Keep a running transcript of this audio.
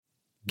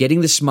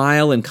Getting the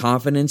smile and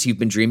confidence you've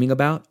been dreaming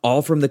about,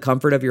 all from the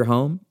comfort of your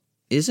home,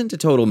 isn't a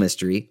total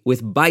mystery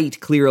with Byte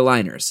clear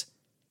aligners.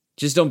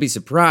 Just don't be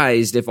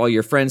surprised if all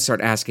your friends start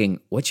asking,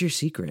 "What's your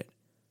secret?"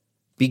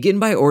 Begin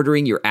by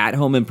ordering your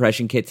at-home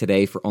impression kit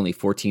today for only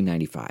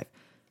 $14.95.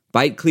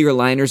 Byte clear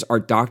aligners are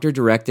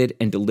doctor-directed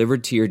and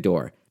delivered to your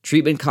door.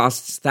 Treatment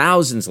costs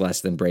thousands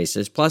less than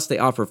braces, plus they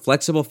offer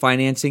flexible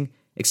financing,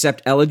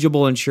 accept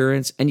eligible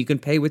insurance, and you can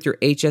pay with your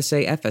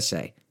HSA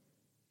FSA.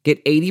 Get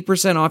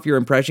 80% off your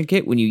impression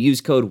kit when you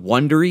use code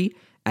WONDERY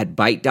at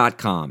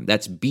Byte.com.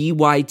 That's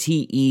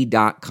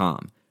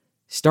BYTE.com.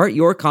 Start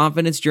your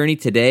confidence journey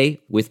today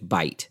with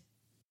Byte.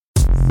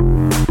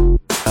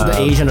 The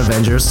Asian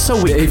Avengers,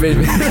 so weak. Asian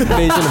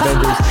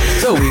Avengers,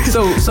 so weak,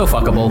 so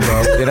fuckable,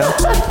 bro. You know?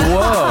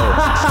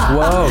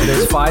 Whoa.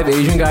 There's 5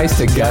 Asian guys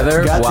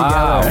together.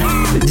 Wow.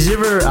 Did you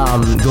ever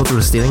go through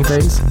a stealing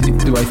phase?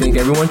 Do I think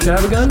everyone should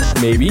have a gun?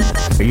 Maybe.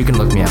 Or you can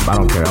look me up. I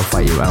don't care. I'll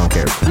fight you. I don't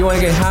care. You want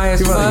to get high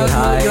as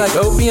fuck? You like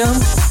opium?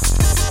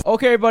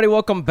 Okay, everybody,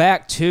 welcome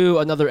back to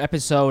another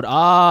episode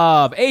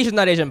of Asian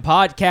Not Asian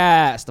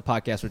Podcast, the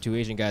podcast where two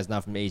Asian guys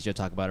not from Asia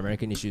talk about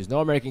American issues no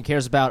American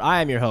cares about.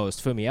 I am your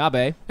host, Fumi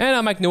Abe. And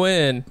I'm Mike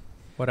Nguyen.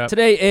 What up?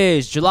 Today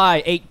is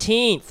July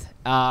 18th.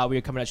 We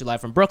are coming at you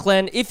live from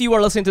Brooklyn. If you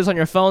are listening to this on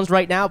your phones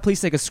right now,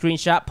 please take a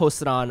screenshot,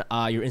 post it on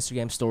your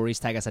Instagram stories,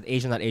 tag us at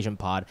Asian Not Asian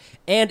Pod.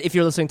 And if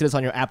you're listening to this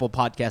on your Apple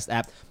Podcast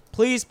app,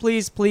 please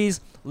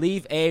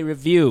leave a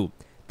review.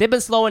 They've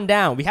been slowing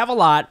down. We have a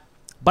lot.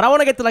 But I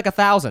want to get to like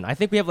 1,000. I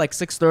think we have like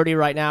 630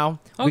 right now.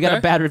 Okay. We got a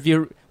bad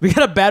review. We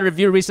got a bad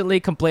review recently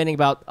complaining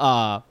about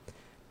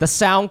the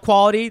sound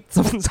quality.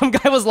 Some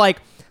guy was like,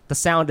 "The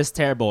sound is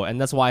terrible,"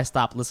 and that's why I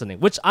stopped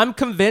listening. Which I'm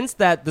convinced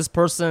that this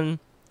person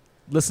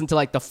listened to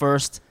like the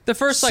first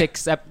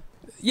six.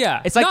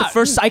 Yeah, it's like the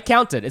first. I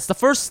counted. It's the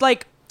first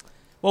like.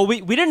 Well,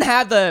 we didn't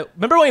have the.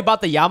 Remember when we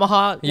bought the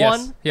Yamaha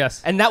one?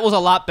 Yes. And that was a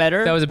lot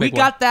better. That was a big one.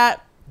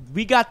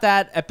 We got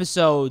that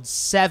episode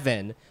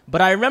 7.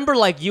 But I remember,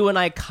 like, you and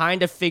I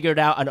kind of figured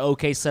out an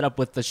okay setup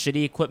with the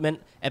shitty equipment,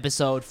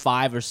 episode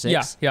 5 or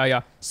 6.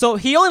 Yeah. So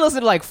he only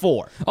listened to, like,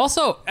 4.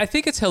 Also, I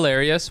think it's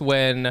hilarious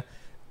when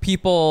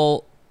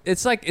people...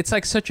 It's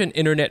like such an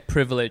internet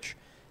privilege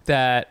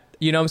that,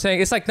 you know what I'm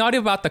saying? It's, like, not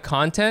even about the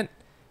content.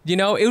 You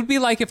know, it would be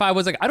like if I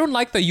was like, "I don't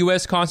like the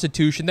U.S.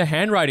 Constitution. The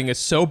handwriting is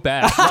so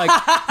bad." Like,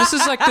 this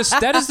is, like,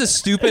 that is the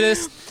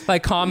stupidest,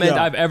 like, comment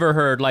I've ever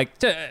heard. Like...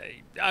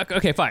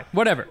 okay, fine,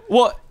 whatever.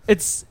 Well,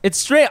 it's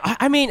straight.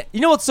 I mean, you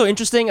know what's so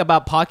interesting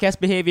about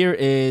podcast behavior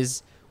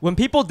is when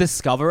people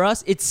discover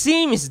us, it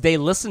seems they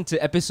listen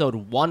to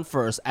episode 1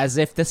 first as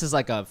if this is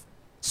like a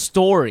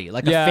story,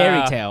 like a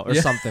fairy tale or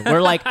something.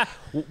 We're like,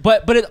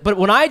 but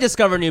when I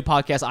discover new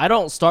podcasts, I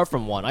don't start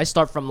from 1. I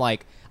start from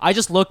like, I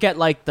just look at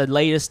like the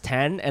latest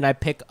 10 and I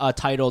pick a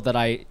title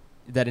that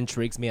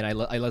intrigues me, and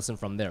I listen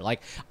from there.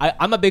 Like,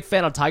 I'm a big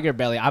fan of Tiger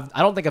Belly. I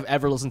don't think I've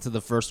ever listened to the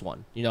first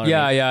one. You know what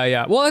I mean?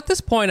 Yeah. Well, at this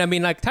point, I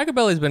mean, like, Tiger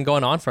Belly's been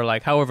going on for,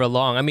 like, however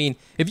long. I mean,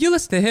 if you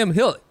listen to him,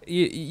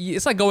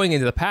 it's like going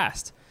into the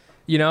past.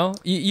 You know,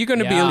 he's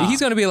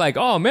gonna be like,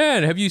 "Oh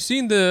man, have you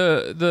seen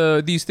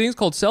these things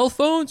called cell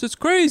phones? It's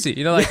crazy."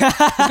 You know, like,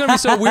 it's gonna be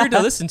so weird to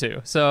listen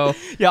to. So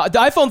yeah, the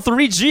iPhone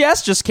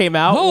 3GS just came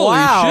out.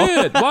 Holy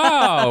shit!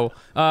 Wow.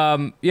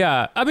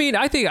 Yeah. I mean,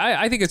 I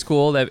think it's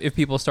cool that if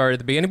people start at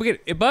the beginning,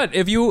 but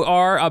if you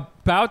are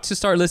about to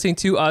start listening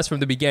to us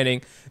from the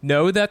beginning,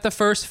 know that the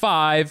first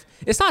 5,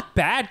 it's not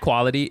bad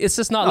quality. It's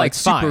just not like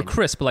super fine.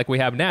 Crisp like we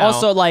have now.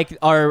 Also, like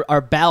our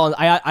balance,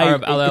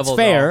 it's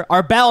fair.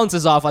 Our balance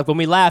is off. Like when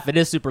we laugh, it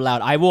is super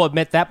loud. I will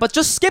admit that, but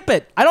just skip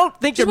it. I don't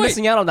think you're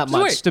missing out on that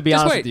much. To be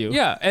honest with you,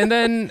 yeah. And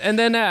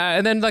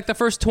then like the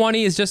first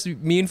 20 is just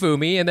me and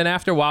Fumi, and then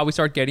after a while we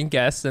start getting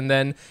guests, and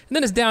then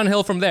it's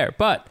downhill from there.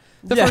 But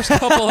the first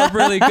couple are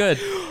really good.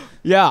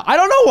 Yeah, I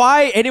don't know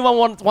why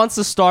anyone wants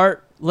to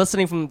start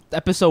listening from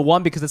episode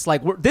 1 because it's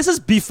like this is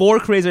before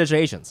Crazy Rich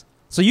Asians,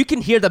 so you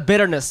can hear the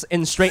bitterness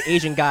in straight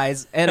Asian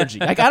guys' energy.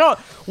 Like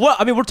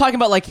we're talking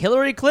about like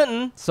Hillary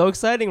Clinton, so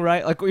exciting,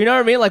 right? Like, you know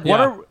what I mean? Like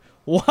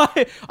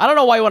why? I don't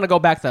know why you want to go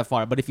back that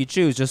far, but if you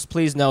choose, just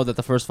please know that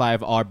the first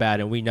 5 are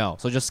bad, and we know.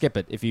 So just skip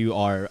it if you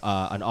are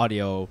an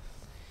audio.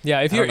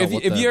 Yeah, if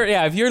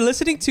you're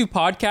listening to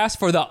podcasts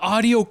for the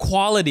audio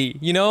quality,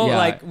 you know,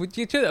 like would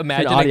you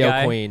imagine audio a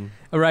guy, queen,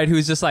 right,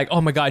 who's just like, "Oh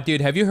my god, dude,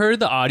 have you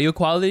heard the audio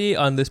quality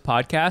on this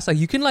podcast? Like,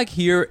 you can like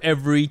hear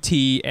every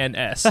T and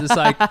S." It's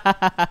like,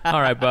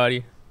 all right,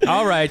 buddy.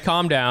 All right,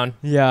 calm down.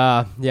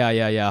 Yeah.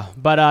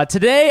 But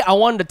today I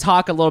wanted to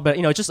talk a little bit,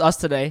 you know, just us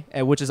today,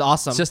 which is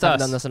awesome. Just haven't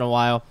us. done this in a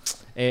while,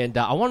 and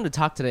I wanted to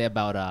talk today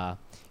about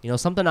you know,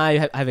 something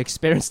I've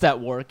experienced at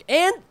work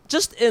and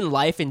just in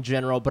life in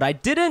general, but I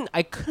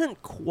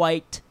couldn't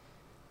quite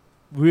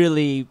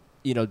really,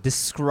 you know,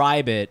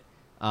 describe it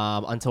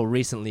until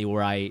recently,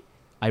 where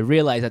I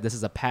realized that this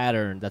is a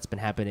pattern that's been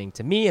happening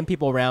to me and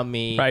people around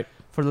me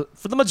for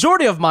the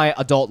majority of my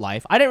adult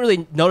life. I didn't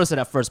really notice it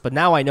at first, but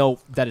now I know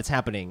that it's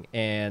happening.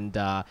 And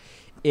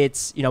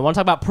It's, I want to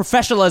talk about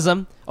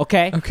professionalism,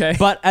 okay? Okay.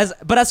 But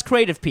as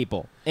creative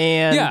people.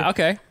 And Yeah,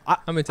 okay.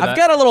 I'm into I've that.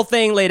 got a little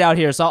thing laid out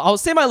here, so I'll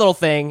say my little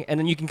thing, and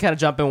then you can kind of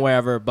jump in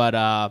wherever. But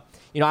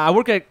I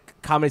work at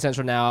Comedy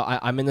Central now.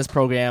 I'm in this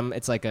program.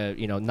 It's like a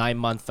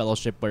 9-month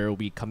fellowship where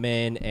we come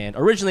in, and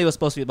originally it was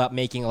supposed to be about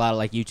making a lot of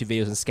like YouTube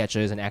videos and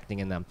sketches and acting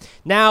in them.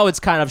 Now it's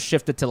kind of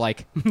shifted to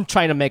like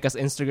trying to make us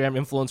Instagram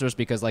influencers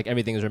because like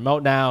everything is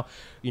remote now.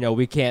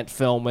 We can't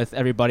film with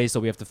everybody,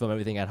 so we have to film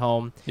everything at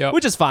home, Yep.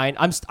 which is fine.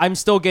 I'm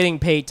still getting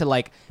paid to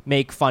like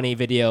make funny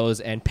videos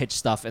and pitch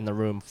stuff in the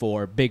room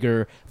for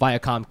bigger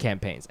Viacom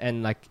campaigns,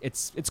 and like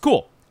it's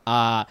cool.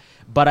 But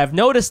I've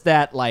noticed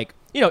that like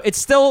it's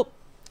still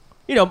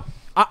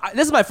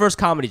this is my first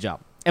comedy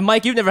job, and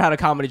Mike, you've never had a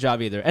comedy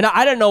job either, and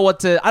I don't know what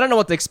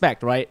to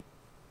expect, right?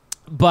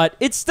 But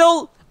it's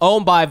still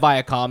owned by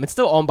Viacom. It's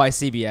still owned by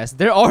CBS.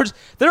 There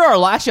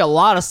are actually a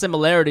lot of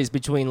similarities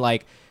between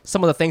like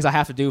some of the things I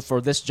have to do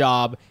for this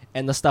job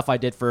and the stuff I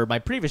did for my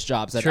previous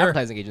jobs at Sure.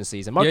 advertising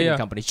agencies and marketing Yeah.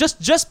 companies.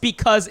 Just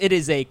because it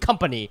is a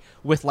company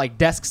with like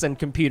desks and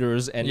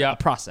computers and Yeah. a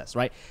process,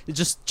 right?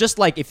 It's just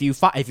like if you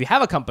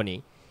have a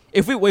company.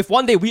 If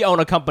one day we own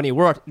a company,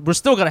 we're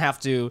still gonna have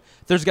to.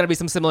 There's gonna be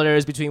some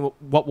similarities between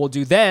what we'll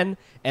do then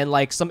and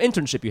like some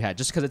internship you had,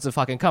 just because it's a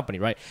fucking company,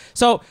 right?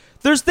 So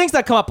there's things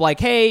that come up like,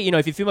 hey,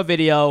 if you film a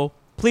video,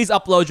 please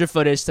upload your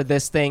footage to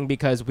this thing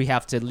because we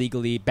have to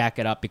legally back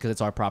it up because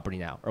it's our property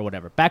now or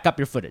whatever. Back up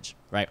your footage,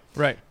 right?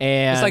 Right.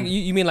 And it's like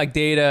you mean like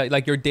data,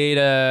 like your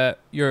data,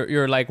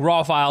 your like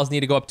raw files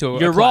need to go up to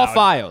your a raw cloud.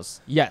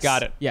 files. Yes.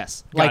 Got it.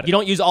 Yes. Got Like it. you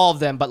don't use all of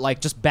them, but like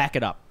just back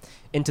it up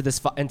into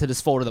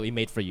this folder that we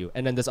made for you,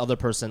 and then this other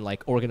person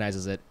like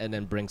organizes it and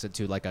then brings it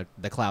to like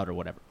the cloud or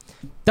whatever.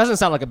 Doesn't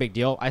sound like a big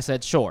deal. I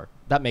said sure,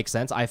 that makes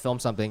sense. I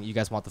filmed something. You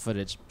guys want the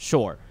footage?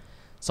 Sure.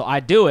 So I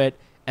do it,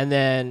 and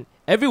then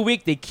every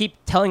week they keep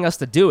telling us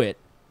to do it.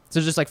 So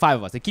there's just like 5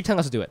 of us. They keep telling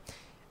us to do it.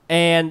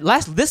 And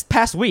this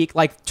past week,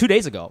 like 2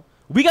 days ago,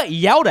 we got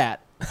yelled at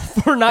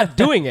for not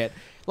doing it.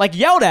 Like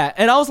yelled at,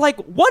 and I was like,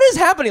 what is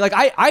happening? Like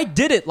I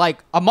did it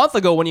like a month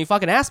ago when you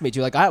fucking asked me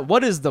to. Like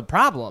what is the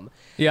problem?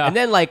 Yeah. And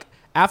then like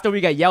after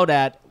we got yelled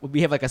at,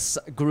 we have like a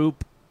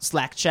group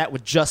Slack chat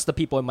with just the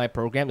people in my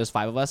program. There's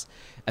 5 of us,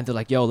 and they're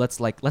like, yo, let's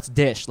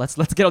dish. Let's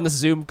get on this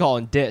Zoom call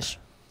and dish.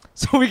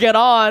 So we get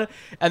on,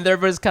 and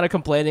everybody's kind of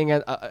complaining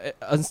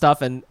and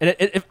stuff, and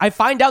I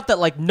find out that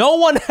like no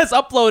one has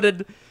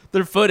uploaded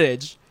their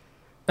footage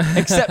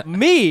except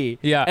me.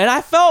 Yeah. And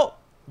I felt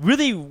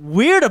really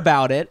weird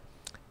about it,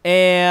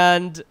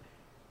 and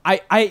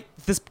I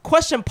this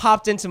question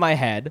popped into my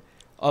head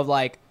of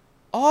like,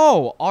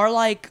 oh, are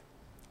like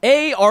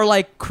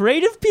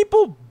creative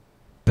people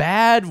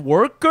bad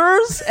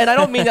workers? And I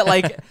don't mean that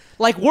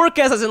like work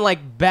as in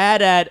like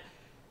bad at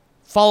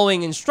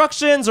following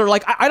instructions, or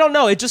like I don't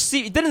know. It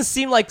didn't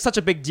seem like such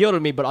a big deal to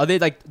me. But are they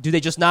like, do they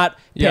just not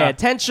pay Yeah.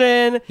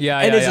 attention? Yeah,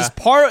 And yeah, is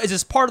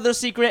this part of their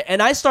secret?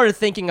 And I started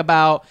thinking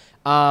about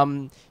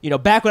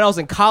back when I was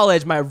in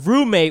college, my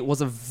roommate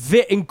was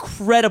a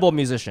incredible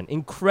musician,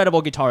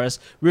 incredible guitarist.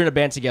 We were in a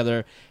band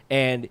together,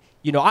 and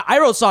I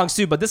wrote songs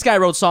too, but this guy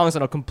wrote songs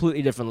on a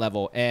completely different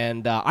level.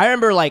 And I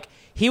remember like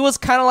he was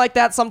kind of like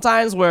that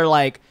sometimes, where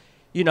like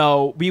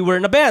we were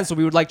in a band, so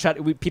we would like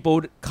people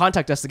would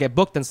contact us to get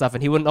booked and stuff,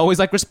 and he wouldn't always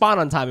like respond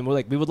on time, and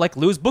we would like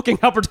lose booking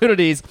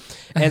opportunities,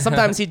 and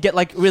sometimes he'd get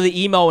like really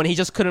emo, and he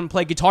just couldn't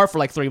play guitar for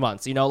like 3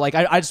 months. Like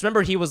I just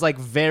remember he was like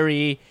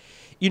very,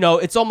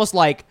 it's almost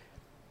like.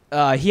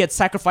 He had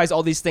sacrificed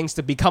all these things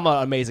to become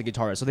an amazing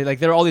guitarist. So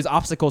there are all these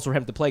obstacles for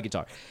him to play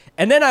guitar.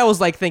 And then I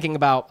was like thinking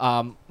about,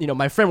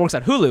 my friend works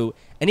at Hulu,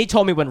 and he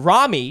told me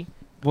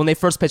when they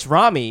first pitched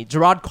Rami,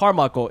 Gerard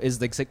Carmichael is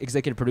the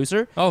executive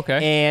producer. Okay.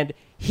 And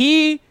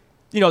he,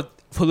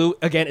 Hulu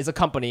again is a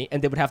company,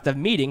 and they would have to have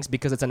meetings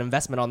because it's an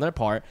investment on their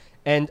part.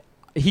 And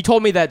he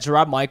told me that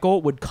Gerard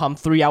Michael would come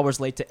 3 hours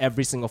late to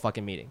every single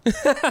fucking meeting.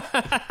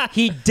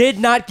 He did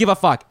not give a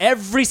fuck.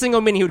 Every single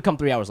meeting he would come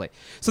 3 hours late.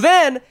 So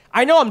then,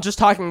 I know I'm just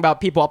talking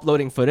about people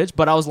uploading footage,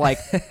 but I was like,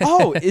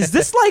 oh, is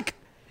this like,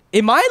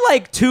 am I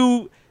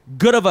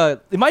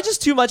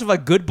just too much of a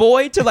good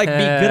boy to like be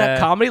good at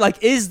comedy?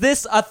 Like, is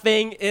this a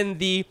thing in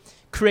the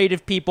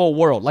creative people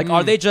world? Like,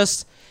 are they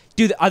just...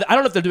 I don't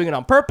know if they're doing it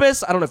on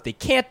purpose. I don't know if they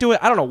can't do it.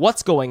 I don't know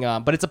what's going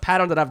on, but it's a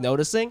pattern that I'm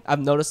noticing,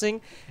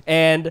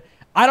 and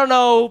I don't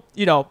know,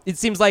 it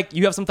seems like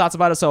you have some thoughts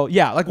about it. So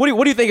yeah, like what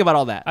do you think about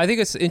all that? I think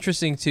it's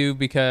interesting too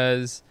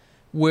because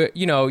you're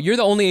the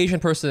only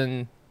Asian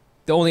person,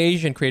 the only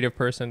Asian creative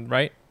person,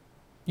 right?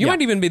 You Yeah.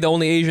 might even be the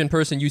only Asian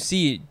person you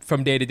see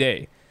from day to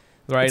day,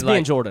 right? It's me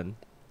and Jordan.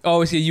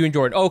 Oh, see you and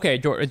Jordan. Okay,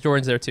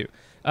 Jordan's there too.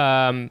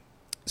 And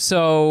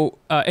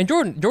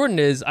Jordan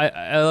is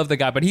I love the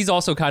guy, but he's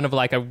also kind of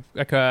like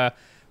a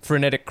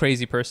frenetic,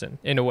 crazy person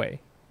in a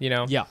way,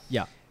 Yeah.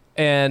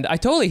 And I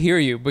totally hear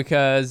you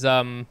because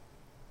I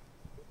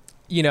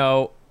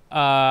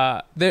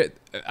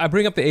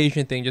bring up the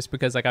Asian thing just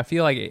because like I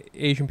feel like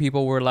Asian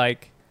people were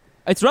like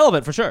It's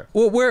relevant for sure.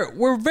 Well,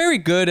 we're very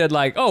good at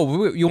like,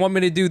 oh, you want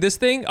me to do this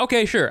thing?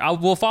 Okay, sure.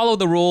 We'll follow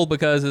the rule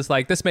because it's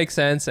like this makes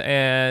sense,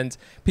 and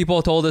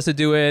people told us to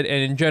do it,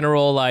 and in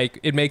general, like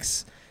it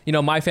makes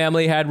my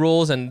family had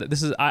rules, and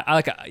this is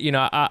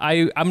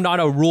I'm not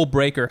a rule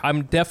breaker.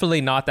 I'm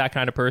definitely not that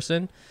kind of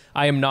person.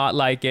 I am not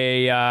like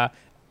a.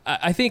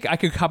 I think I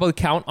could probably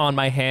count on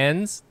my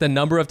hands the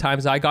number of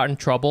times I got in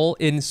trouble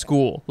in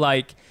school,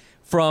 like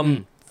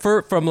from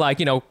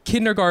like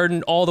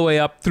kindergarten all the way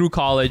up through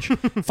college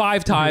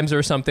 5 times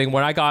or something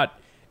when I got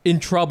in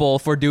trouble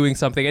for doing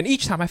something, and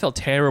each time I felt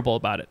terrible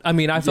about it. I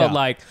mean, I felt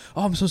like,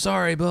 oh, I'm so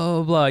sorry,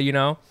 blah blah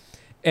blah,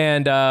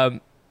 and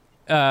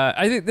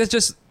I think that's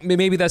just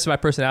maybe that's my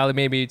personality.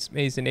 Maybe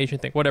it's an Asian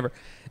thing, whatever.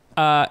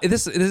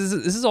 This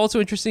is also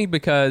interesting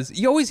because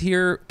you always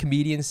hear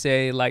comedians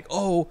say like,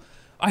 oh,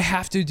 I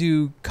have to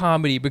do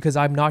comedy because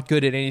I'm not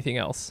good at anything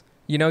else.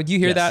 Do you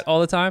hear that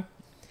all the time?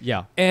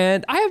 Yeah.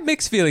 And I have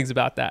mixed feelings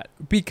about that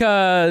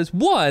because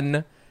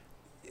one,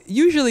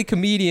 usually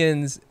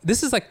comedians,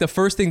 this is like the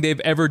first thing they've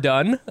ever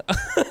done.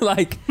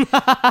 Like,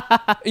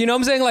 what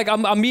I'm saying? Like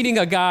I'm meeting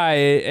a guy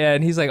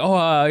and he's like,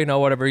 oh,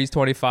 whatever. He's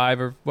 25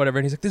 or whatever.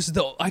 And he's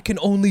like, I can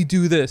only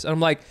do this. And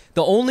I'm like,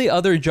 the only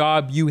other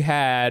job you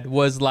had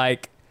was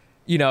like,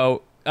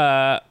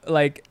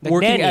 like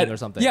working at or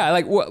something. Yeah.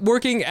 Like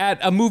working at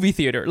a movie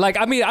theater. Like,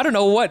 I mean, I don't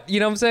know what,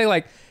 I'm saying?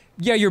 Like,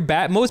 yeah, you're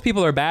bad. Most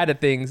people are bad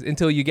at things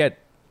until you get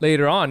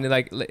later on,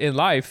 like in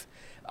life.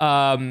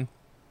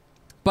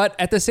 But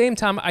at the same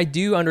time, I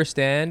do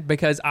understand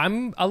because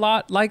I'm a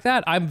lot like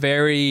that. I'm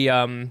very,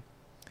 I'm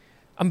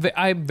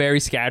very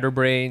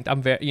scatterbrained.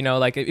 I'm very,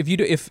 like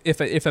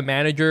if a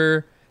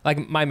manager,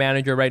 like my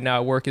manager right now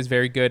at work is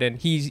very good and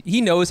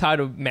he knows how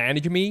to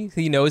manage me.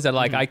 He knows that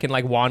like I can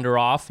like wander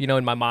off,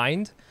 in my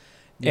mind,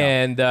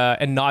 and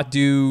not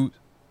do,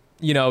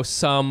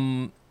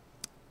 some,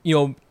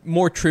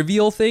 more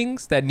trivial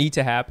things that need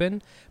to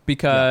happen.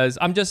 Because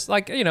I'm just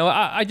like,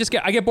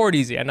 I get bored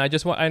easy, and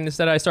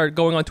instead I start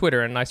going on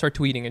Twitter and I start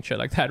tweeting and shit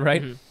like that,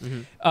 right?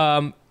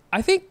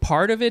 I think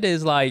part of it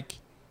is like,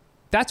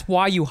 that's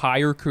why you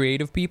hire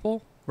creative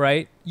people,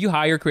 right? You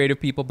hire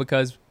creative people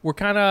because we're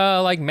kind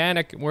of like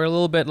manic. We're a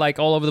little bit like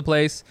all over the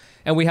place,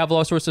 and we have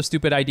all sorts of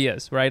stupid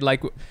ideas, right?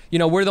 Like,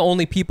 we're the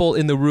only people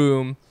in the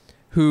room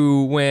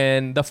who,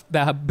 when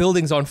the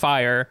building's on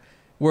fire,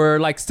 we're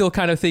like still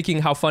kind of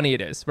thinking how funny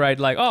it is, right?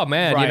 Like, oh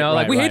man,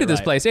 like we hated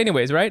this place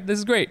anyways, right? This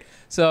is great.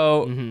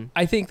 So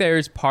I think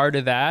there's part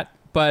of that.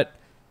 But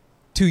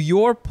to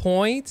your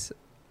point,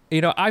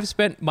 I've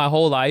spent my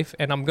whole life,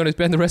 and I'm going to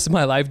spend the rest of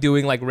my life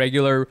doing like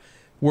regular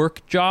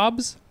work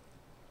jobs.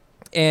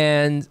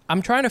 And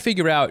I'm trying to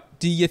figure out,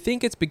 do you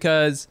think it's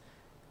because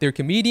they're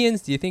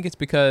comedians? Do you think it's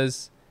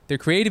because they're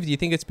creative? Do you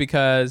think it's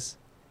because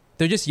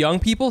they're just young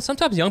people?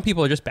 Sometimes young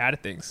people are just bad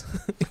at things.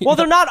 Well,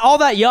 they're not all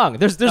that young.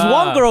 There's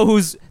one girl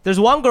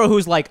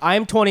who's like,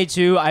 I'm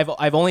 22.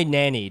 I've only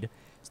nannied.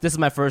 This is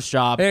my first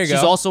job. There you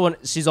she's go.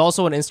 She's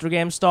also an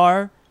Instagram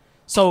star.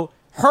 So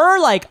her,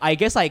 like, I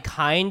guess I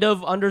kind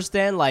of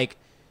understand, like,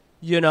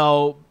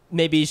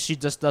 maybe she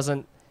just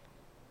doesn't.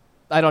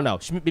 I don't know.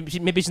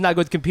 Maybe she's not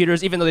good with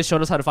computers, even though they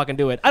showed us how to fucking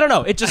do it. I don't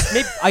know. It just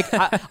maybe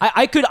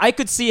I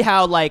could see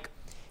how, like,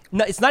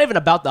 no, it's not even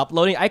about the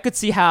uploading. I could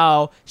see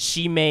how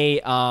she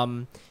may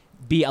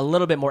be a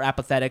little bit more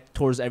apathetic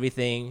towards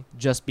everything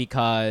just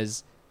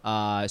because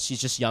she's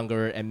just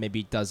younger and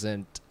maybe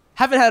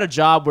haven't had a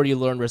job where you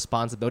learn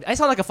responsibility. I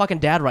sound like a fucking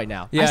dad right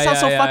now. I sound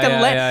so fucking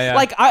lame. Yeah.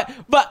 Like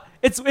but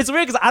it's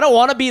weird because I don't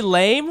want to be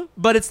lame,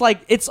 but it's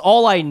like it's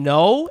all I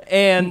know,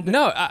 and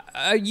No,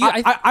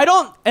 I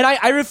don't, and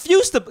I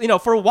refuse to.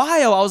 For a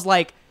while I was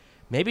like,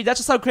 maybe that's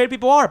just how creative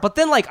people are. But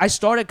then like I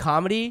started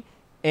comedy,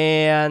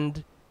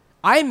 and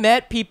I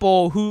met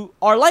people who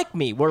are like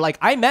me. Where like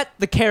I met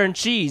the Karen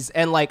Cheese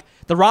and like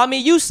the Rami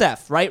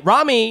Youssef, right?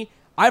 Rami,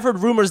 I've heard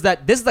rumors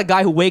that this is the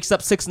guy who wakes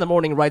up 6 a.m,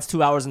 and writes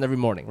 2 hours in every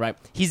morning, right?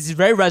 He's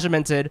very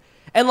regimented,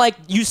 and like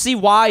you see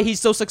why he's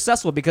so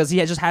successful because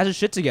he just has his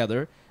shit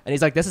together, and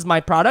he's like, this is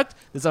my product.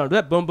 This is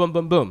boom, boom,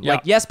 boom, boom. Yeah.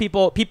 Like yes,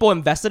 people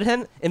invested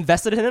in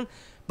him.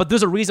 But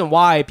there's a reason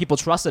why people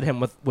trusted him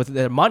with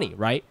their money,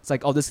 right? It's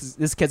like, oh,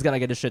 this kid's gonna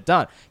get his shit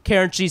done.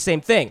 Karen Chi, same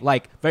thing.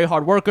 Like very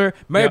hard worker.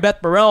 Mary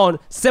Beth Barone,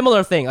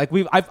 similar thing. Like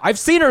I've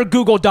seen her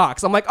Google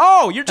Docs. I'm like,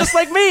 oh, you're just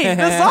like me.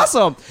 This is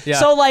awesome. Yeah.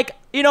 So like,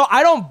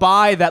 I don't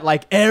buy that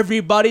like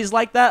everybody's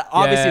like that.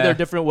 Obviously, there are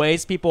different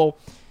ways people.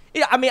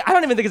 Yeah, I mean, I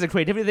don't even think it's a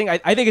creativity thing.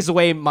 I think it's the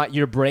way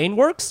your brain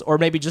works, or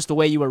maybe just the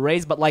way you were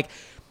raised. But like,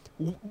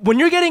 when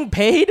you're getting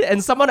paid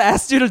and someone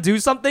asks you to do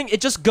something,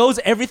 it just goes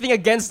everything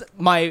against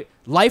my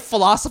life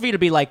philosophy to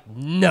be like,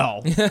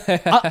 no,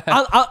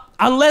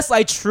 unless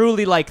I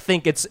truly like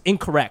think it's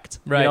incorrect.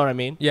 Right. You know what I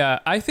mean? Yeah,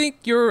 I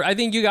think you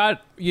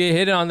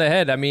hit it on the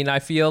head. I mean, I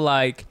feel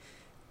like,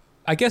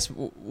 I guess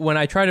when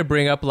I try to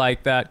bring up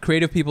like that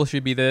creative people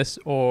should be this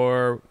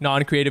or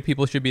non-creative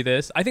people should be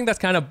this, I think that's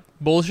kind of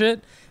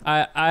bullshit.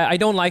 I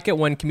don't like it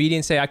when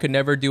comedians say I could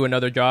never do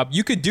another job.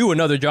 You could do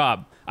another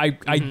job. I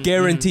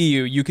guarantee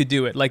you could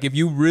do it. Like if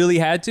you really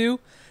had to,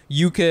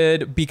 you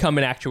could become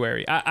an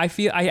actuary. I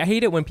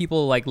hate it when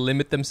people like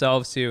limit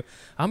themselves to,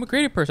 I'm a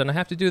creative person, I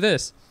have to do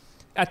this.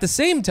 At the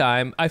same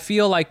time, I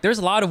feel like there's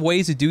a lot of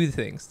ways to do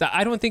things. That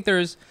I don't think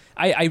there's.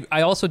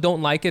 I also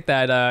don't like it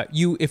that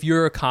if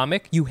you're a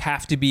comic, you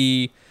have to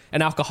be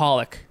an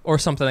alcoholic or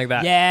something like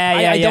that.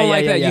 I don't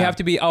like that. You have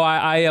to be.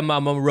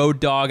 I'm a road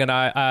dog, and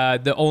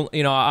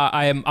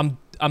I'm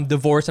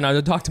divorced, and I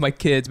don't talk to my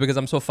kids because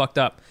I'm so fucked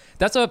up.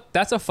 That's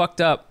a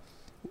fucked up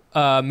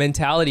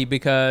mentality,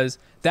 because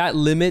that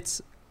limits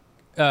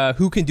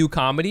who can do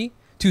comedy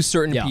to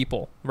certain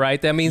people,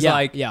 right? That means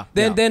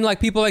then like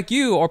people like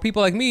you or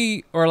people like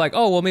me are like,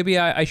 oh well, maybe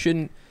I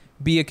shouldn't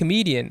be a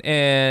comedian.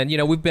 And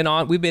we've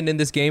been in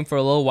this game for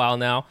a little while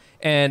now,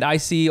 and I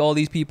see all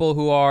these people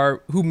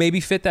who maybe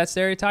fit that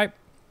stereotype,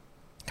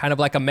 kind of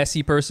like a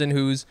messy person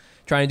who's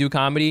trying to do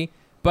comedy.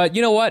 But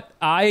you know what?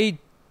 I'm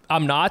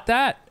not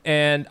that,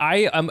 and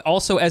I am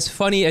also as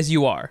funny as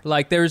you are.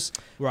 Like there's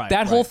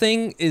whole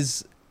thing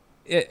is.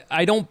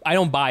 I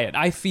don't buy it.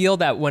 I feel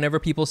that whenever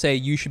people say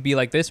you should be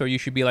like this or you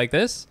should be like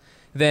this,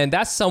 then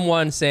that's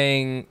someone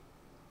saying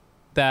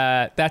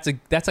that that's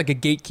like a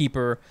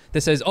gatekeeper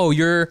that says, oh,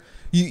 you're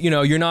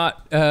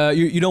not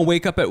you don't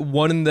wake up at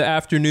 1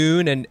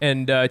 p.m.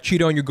 and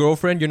cheat on your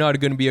girlfriend. You're not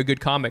going to be a good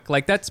comic.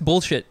 Like that's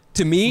bullshit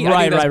to me.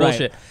 I think that's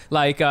bullshit.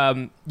 Like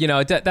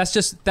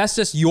that's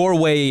just your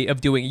way of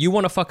doing it. You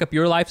want to fuck up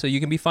your life so you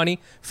can be funny.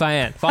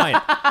 Fine.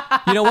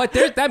 You know what?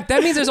 That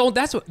means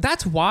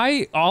that's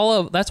why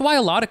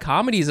a lot of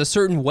comedy is a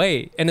certain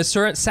way and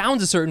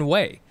sounds a certain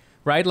way,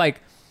 right?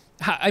 Like,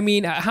 I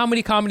mean, how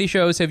many comedy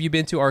shows have you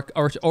been to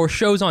or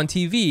shows on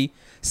TV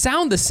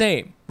sound the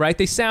same, right?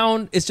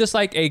 It's just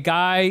like a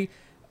guy,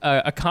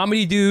 a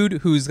comedy dude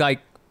who's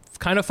like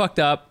kind of fucked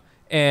up,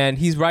 and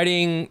he's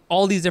writing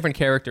all these different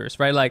characters,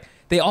 right? Like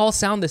they all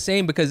sound the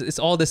same because it's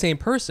all the same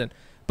person.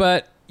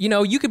 But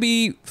you could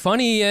be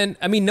funny, and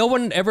I mean, no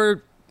one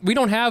ever. We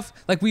don't have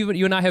like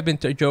you and I have been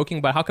joking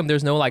about how come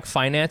there's no like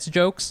finance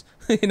jokes,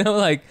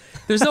 like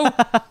there's no.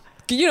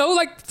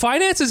 Like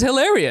finance is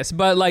hilarious,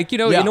 but like,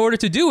 in order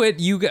to do it,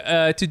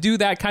 to do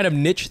that kind of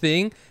niche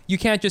thing, you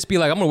can't just be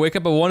like, I'm going to wake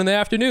up at 1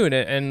 p.m.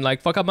 and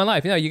like fuck up my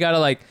life. You kind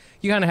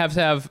of have to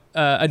have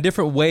a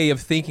different way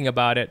of thinking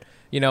about it,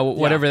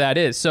 whatever that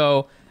is.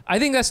 So I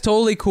think that's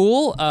totally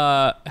cool.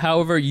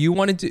 However, you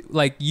wanted to,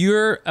 like,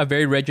 you're a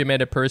very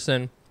regimented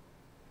person.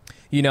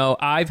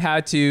 I've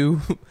had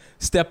to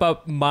step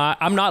up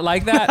I'm not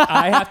like that.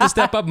 I have to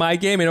step up my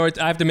game I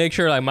have to make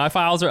sure like my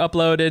files are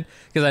uploaded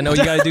because I know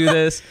you got to do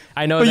this.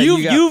 I know but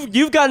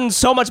you've gotten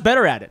so much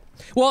better at it.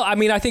 Well, I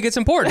mean, I think it's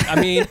important. I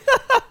mean,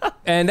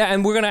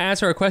 and we're going to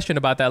answer a question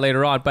about that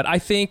later on, but I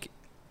think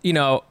you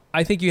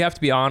have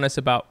to be honest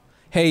about,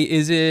 hey,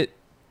 is it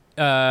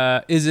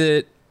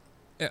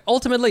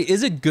ultimately,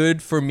 is it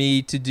good for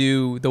me to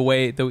do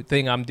the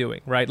thing I'm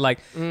doing, right? Like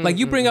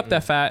you bring up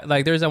that fact,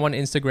 like there's that one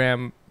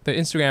the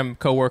Instagram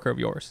coworker of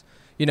yours,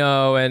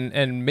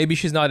 and maybe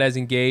she's not as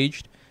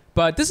engaged,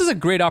 but this is a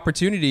great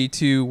opportunity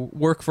to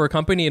work for a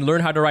company and learn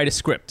how to write a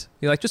script.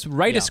 Just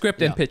write a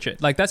script and pitch it.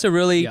 Like that's a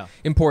really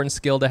important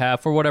skill to have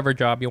for whatever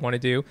job you want to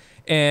do.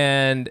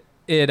 And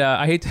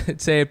I hate to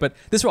say it, but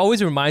this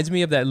always reminds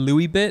me of that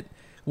Louis bit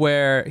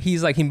where he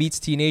meets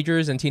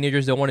teenagers and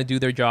teenagers don't want to do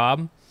their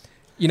job.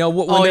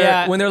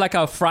 When they're like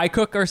a fry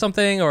cook or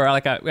something, or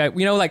like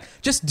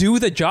just do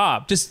the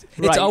job. It's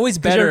always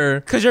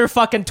better because you're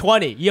fucking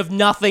 20. You have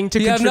nothing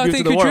to contribute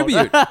to the world.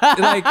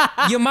 Like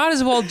you might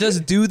as well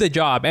just do the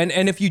job.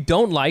 And if you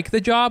don't like the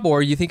job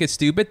or you think it's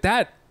stupid,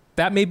 that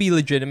may be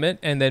legitimate.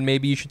 And then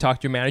maybe you should talk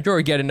to your manager or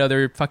get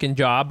another fucking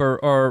job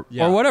or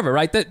whatever.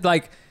 Right? That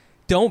like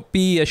don't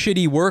be a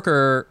shitty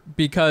worker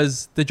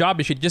because the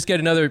job is shitty. Just get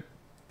another.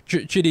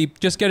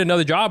 Just get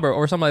another job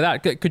or something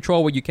like that.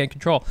 Control what you can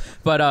control.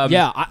 But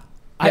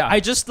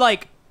I just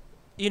like,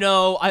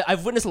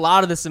 I've witnessed a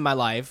lot of this in my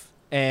life,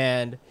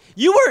 and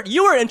you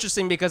were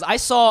interesting because I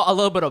saw a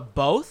little bit of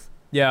both.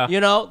 Yeah.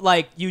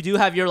 Like you do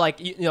have your like,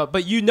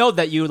 but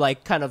that you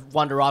like kind of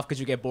wander off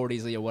because you get bored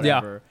easily or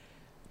whatever. Yeah.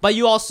 But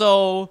you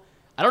also,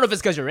 I don't know if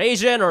it's because you're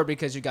Asian or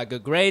because you got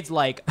good grades.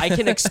 Like I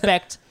can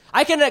expect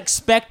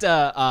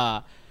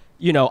a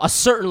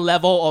certain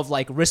level of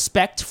like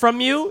respect from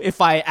you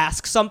if I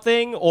ask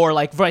something, or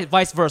like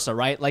vice versa,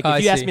 right? Like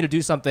if you ask me to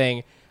do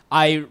something,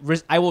 I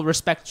will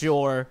respect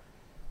your,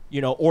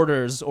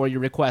 orders or your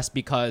request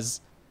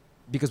because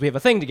we have a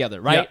thing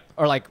together, right? Yeah.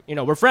 Or like,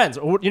 we're friends,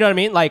 or you know what I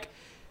mean? Like,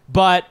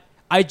 but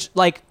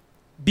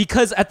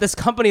because at this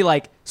company,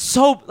 like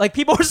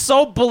people are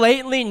so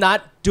blatantly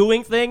not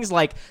doing things,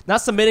 like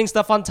not submitting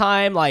stuff on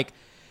time, like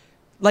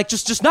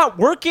just not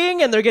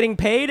working, and they're getting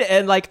paid,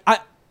 and like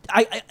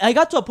I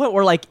got to a point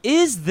where like,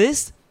 is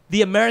this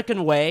the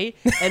American way?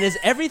 And is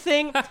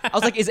everything? I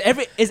was like,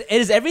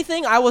 is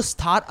everything I was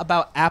taught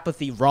about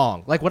apathy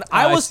wrong? Like when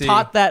I was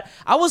taught that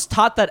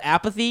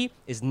apathy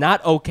is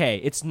not okay.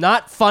 It's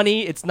not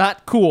funny. It's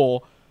not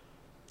cool.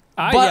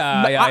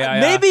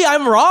 Maybe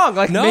I'm wrong.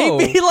 Like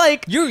maybe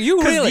like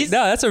you really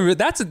that's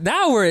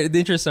now we're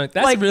interesting.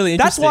 That's like, really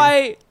interesting. That's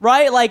why,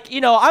 right? Like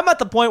I'm at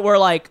the point where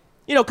like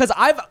because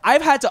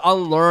I've had to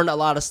unlearn a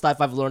lot of stuff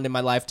I've learned in my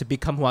life to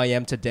become who I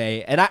am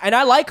today, and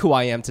I like who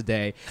I am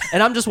today,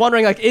 and I'm just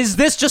wondering, like, is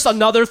this just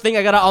another thing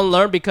I gotta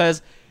unlearn?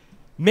 Because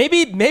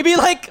maybe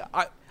like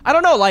I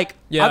don't know, like,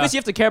 obviously you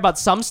have to care about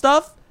some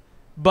stuff,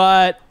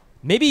 but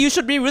maybe you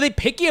should be really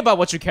picky about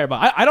what you care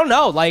about. I don't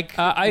know, like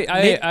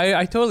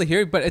I totally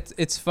hear you, but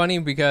it's funny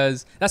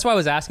because that's why I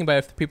was asking about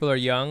if people are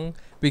young,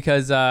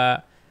 because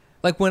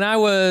like when I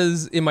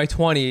was in my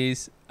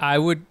 20s, I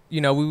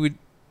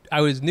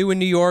was new in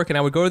New York, and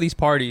I would go to these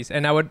parties,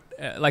 and I would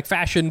like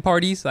fashion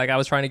parties, like I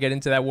was trying to get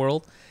into that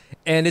world.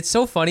 And it's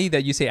so funny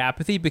that you say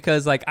apathy,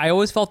 because like I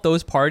always felt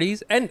those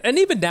parties, and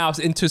even now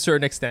to a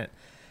certain extent,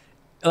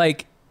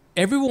 like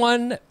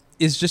everyone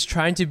is just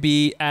trying to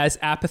be as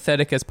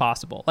apathetic as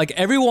possible. Like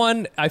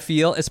everyone, I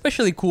feel,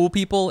 especially cool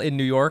people in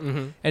New York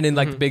and in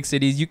like the big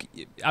cities,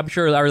 I'm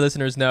sure our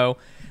listeners know,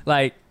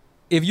 like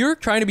if you're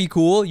trying to be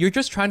cool, you're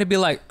just trying to be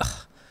like,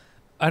 ugh,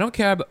 I don't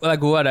care about,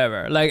 like,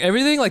 whatever. Like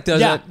everything like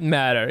doesn't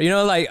matter. You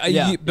know, like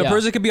the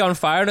person could be on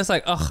fire and it's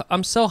like, ugh,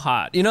 I'm so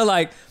hot. You know,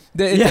 like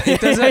it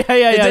doesn't,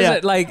 it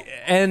doesn't like,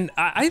 and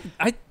I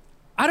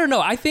don't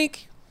know. I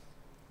think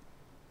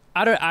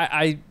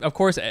I of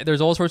course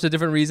there's all sorts of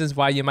different reasons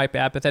why you might be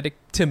apathetic.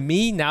 To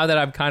me, now that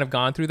I've kind of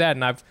gone through that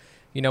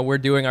and we're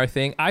doing our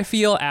thing, I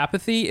feel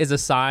apathy is a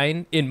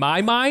sign in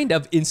my mind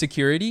of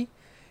insecurity,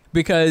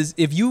 because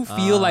if you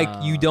feel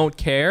like you don't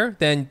care,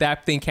 then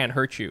that thing can't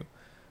hurt you,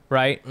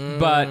 right?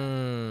 But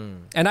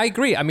and I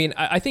agree. I mean,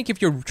 I think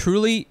if you're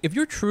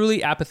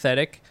truly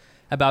apathetic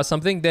about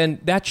something, then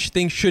that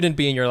thing shouldn't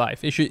be in your life.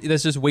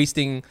 That's just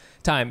wasting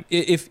time.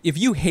 If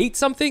you hate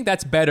something,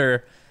 that's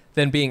better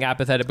than being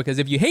apathetic, because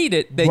if you hate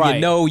it, then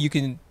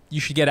you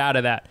should get out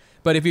of that.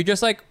 But if you're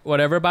just like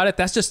whatever about it,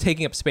 that's just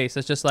taking up space.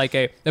 That's just like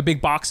a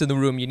big box in the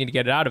room. You need to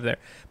get it out of there.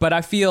 But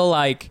I feel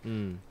like,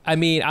 I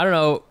mean, I don't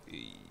know,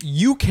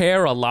 you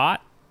care a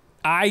lot.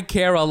 I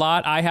care a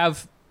lot. I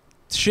have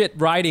shit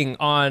riding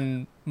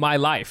on my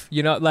life,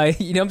 like,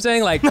 you know what I'm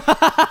saying? Like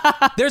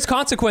there's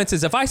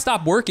consequences. If I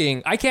stop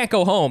working, I can't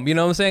go home. You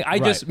know what I'm saying?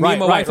 Me and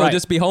my wife will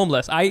just be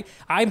homeless.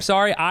 I'm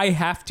sorry. I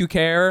have to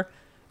care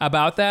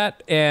about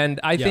that. And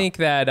I think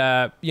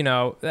that,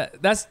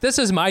 this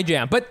is my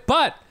jam,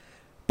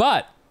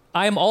 but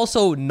I am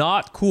also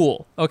not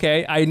cool.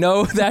 Okay. I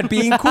know that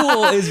being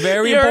cool is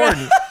very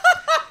important.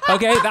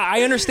 Okay,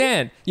 I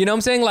understand. You know what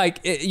I'm saying? Like,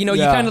 you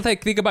kind of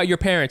think about your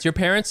parents. Your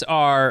parents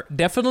are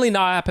definitely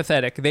not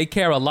apathetic. They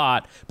care a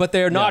lot, but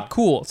they're not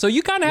cool. So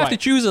you kind of have to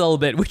choose a little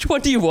bit. Which one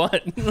do you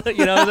want? You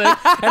know what I'm saying?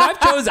 And I've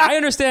chosen. I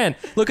understand.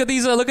 Look at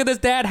these. Look at this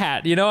dad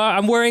hat.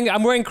 I'm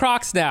wearing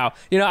Crocs now.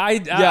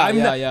 I'm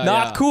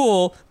not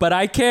cool, but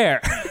I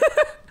care.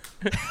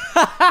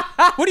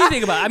 What do you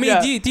think about it? I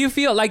mean, do you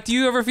feel like? Do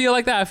you ever feel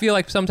like that? I feel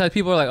like sometimes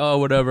people are like, oh,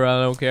 whatever,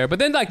 I don't care. But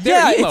then like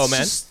they're emo,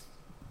 man.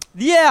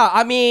 Yeah,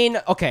 I mean,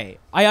 okay,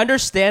 I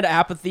understand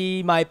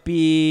apathy might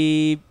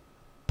be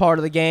part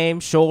of the game,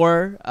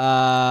 sure.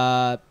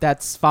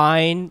 That's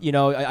fine.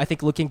 I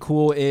think looking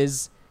cool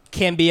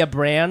can be a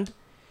brand,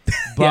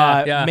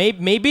 but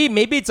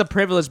maybe it's a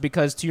privilege,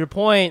 because to your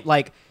point,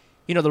 like,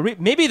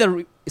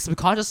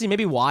 subconsciously,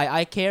 maybe why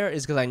I care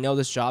is because I know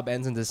this job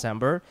ends in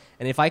December,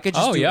 and if I could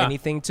just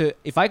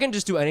if I can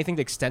just do anything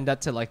to extend that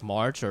to like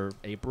March or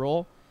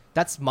April,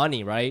 that's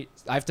money, right?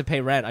 I have to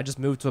pay rent. I just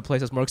moved to a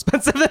place that's more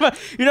expensive than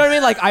you know what I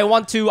mean? Like I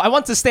want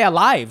to stay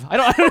alive. I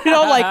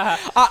don't like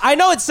I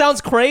know it sounds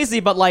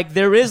crazy, but like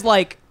there is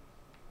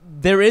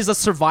a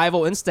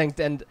survival instinct,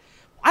 and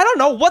I don't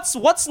know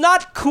what's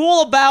not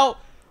cool about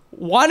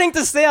wanting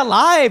to stay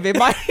alive.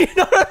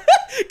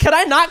 Can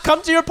I not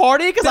come to your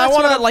party because I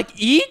want to like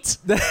eat?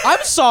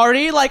 I'm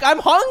sorry, like I'm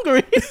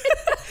hungry.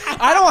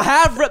 I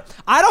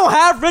don't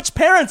have rich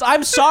parents.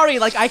 I'm sorry,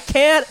 like I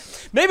can't.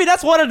 Maybe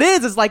that's what it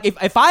is. It's like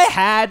if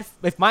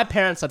my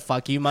parents had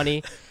fuck you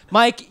money,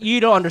 Mike, you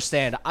don't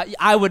understand.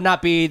 I would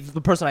not be the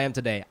person I am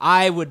today.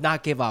 I would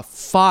not give a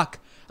fuck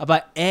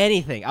about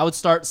anything. I would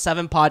start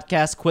 7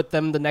 podcasts, quit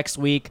them the next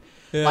week.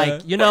 Yeah.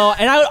 Like, and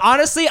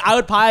I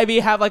would probably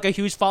have like a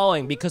huge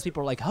following, because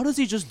people are like, how does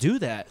he just do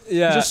that?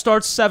 Yeah. He just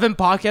starts 7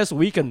 podcasts a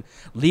week and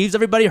leaves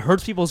everybody,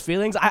 hurts people's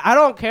feelings. I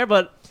don't care,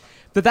 but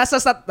that's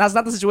not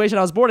the situation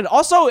I was born in.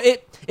 Also,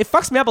 it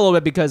fucks me up a little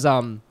bit because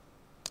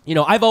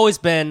I've always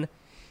been,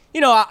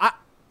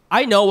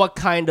 I know what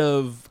kind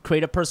of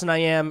creative person I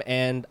am,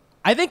 and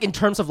I think in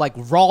terms of like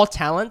raw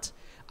talent,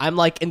 I'm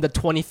like in the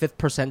 25th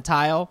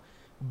percentile,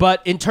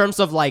 but in terms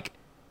of like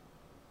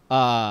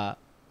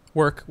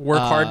work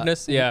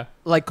hardness,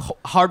 like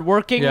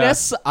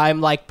hardworkingness,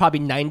 I'm like probably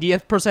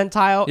 90th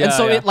percentile, and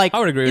so it like I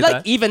would agree with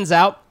like that. Evens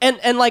out,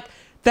 and like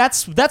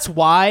that's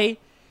why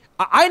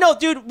I know,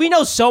 dude. We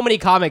know so many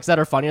comics that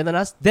are funnier than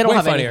us. They don't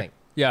have anything.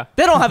 Yeah,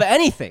 they don't have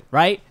anything,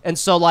 right? And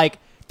so like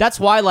that's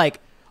why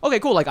like. Okay,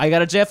 cool. Like I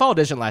got a JFL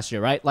audition last year,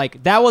 right?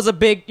 Like that was a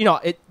big,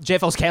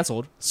 JFL's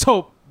canceled,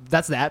 so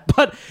that's that.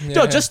 But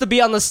just to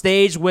be on the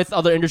stage with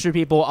other industry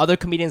people, other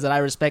comedians that I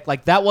respect,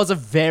 like that was a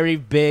very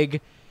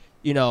big,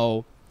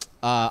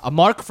 a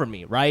mark for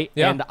me, right?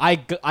 Yeah. And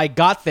I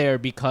got there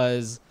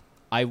because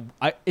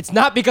it's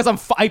not because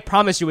I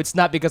promise you, it's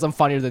not because I'm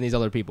funnier than these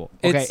other people.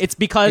 Okay, it's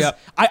because Yep.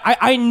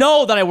 I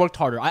know that I worked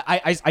harder.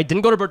 I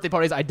didn't go to birthday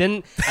parties. I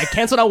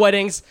canceled out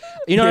weddings.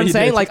 You know Yeah, what I'm you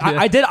saying? did. Like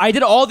Yeah. I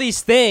did all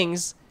these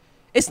things.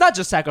 It's not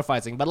just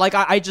sacrificing, but like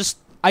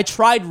I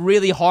tried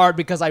really hard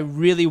because I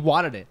really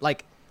wanted it.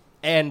 Like,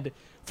 and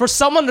for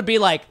someone to be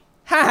like,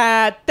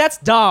 haha, that's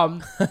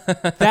dumb.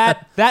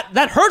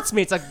 that hurts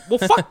me. It's like, well,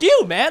 fuck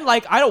you, man.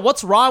 Like,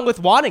 what's wrong with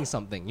wanting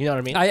something? You know what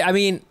I mean? I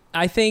mean,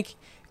 I think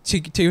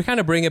to kind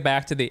of bring it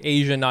back to the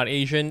Asian, not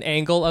Asian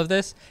angle of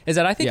this is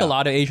that I think Yeah. a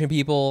lot of Asian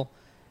people,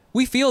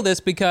 we feel this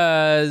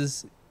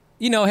because,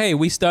 hey,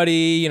 we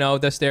study,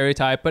 the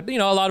stereotype, but, a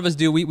lot of us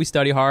do. We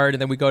study hard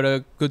and then we go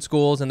to good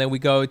schools and then we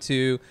go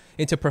into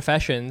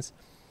professions.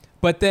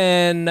 But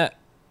then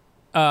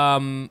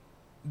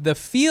the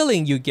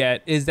feeling you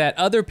get is that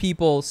other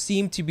people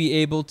seem to be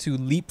able to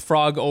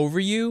leapfrog over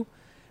you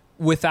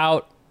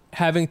without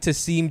having to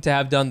seem to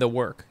have done the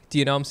work. Do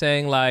you know what I'm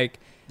saying? Like,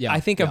 Yeah, I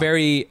think yeah. a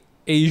very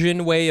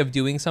Asian way of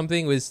doing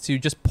something was to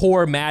just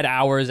pour mad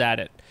hours at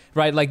it,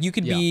 right? Like you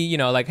could be,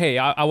 like, hey,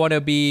 I want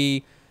to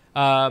be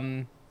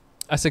a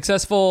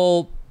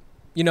successful,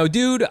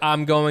 dude.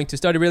 I'm going to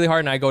study really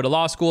hard and I go to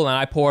law school and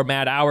I pour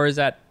mad hours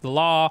at the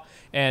law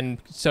and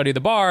study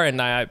the bar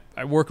and I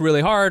work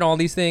really hard, all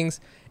these things.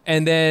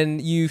 And then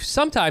you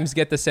sometimes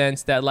get the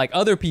sense that like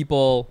other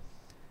people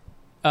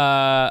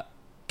can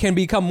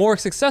become more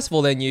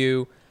successful than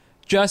you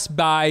just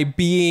by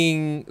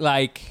being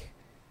like,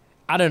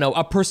 I don't know,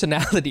 a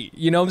personality.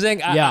 You know what I'm saying?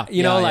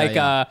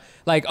 Yeah.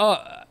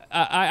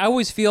 I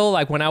always feel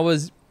like when I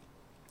was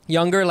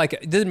younger, like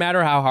it didn't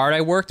matter how hard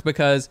I worked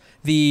because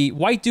the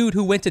white dude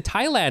who went to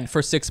Thailand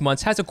for 6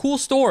 months has a cool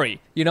story.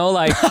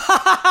 Like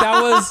that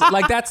was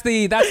like that's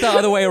the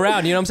other way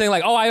around. You know what I'm saying?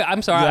 Like, oh,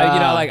 I'm sorry.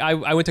 Yeah.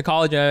 I went to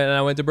college and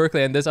I went to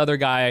Berkeley and this other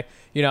guy,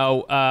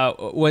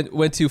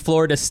 went to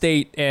Florida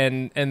State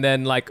and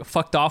then like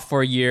fucked off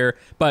for a year,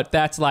 but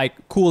that's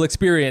like cool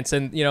experience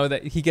and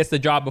that he gets the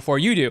job before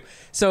you do.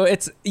 So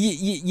it's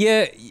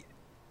yeah.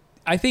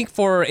 I think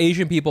for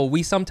Asian people,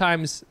 we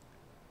sometimes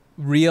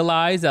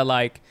realize that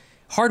like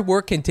hard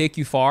work can take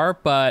you far,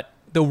 but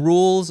the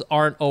rules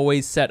are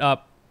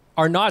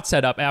not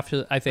set up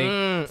after, I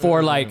think,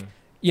 for like,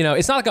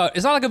 it's not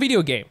like a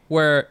video game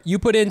where you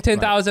put in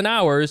 10,000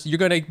 hours, you're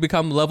going to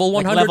become level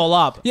 100. Like level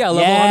up. Yeah,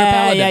 level 100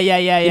 paladin.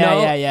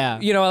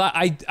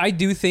 Yeah. I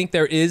do think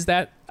there is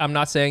that. I'm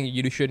not saying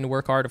you shouldn't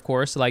work hard, of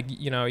course. Like,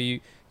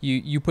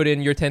 you put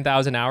in your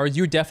 10,000 hours,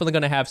 you're definitely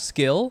going to have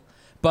skill,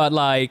 but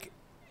like,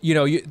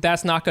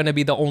 that's not going to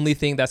be the only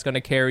thing that's going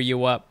to carry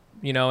you up.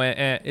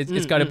 And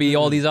it's got to be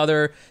all these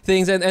other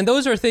things. And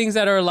those are things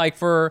that are like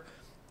for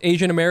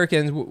Asian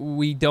Americans,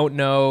 we don't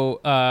know.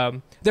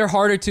 They're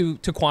harder to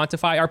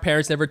quantify. Our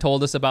parents never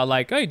told us about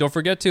like, hey, don't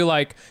forget to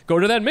like go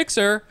to that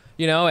mixer,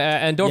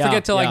 and don't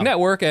forget to like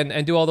network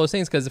and do all those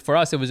things. Because for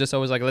us, it was just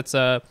always like, let's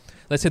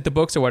hit the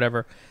books or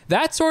whatever.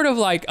 That sort of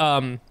like,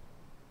 I've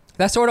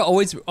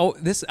always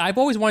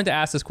wanted to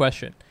ask this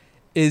question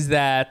is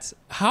that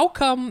how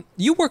come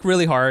you work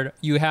really hard?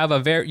 You have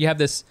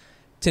this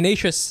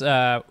tenacious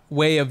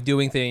way of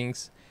doing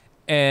things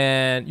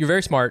and you're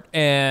very smart,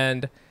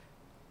 and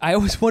I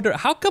always wonder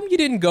how come you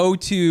didn't go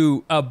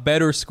to a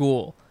better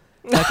school.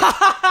 Like,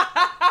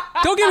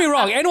 don't get me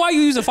wrong,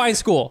 NYU is a fine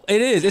school.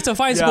 It's a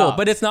fine school,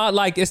 but it's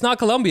not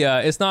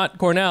Columbia, it's not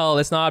Cornell,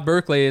 it's not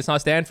Berkeley, it's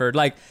not Stanford.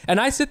 Like, and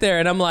I sit there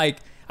and I'm like,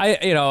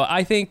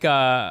 I think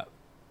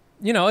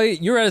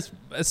you're as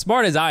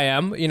smart as I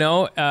am,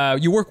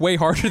 you work way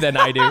harder than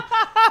I do.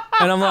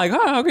 And I'm like,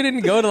 how come you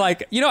didn't go to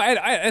like,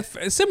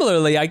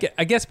 similarly, I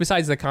guess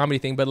besides the comedy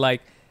thing, but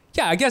like,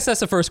 yeah, I guess that's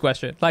the first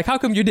question. Like, how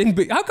come you're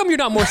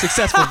not more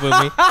successful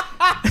than me?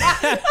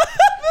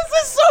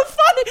 This is so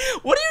funny.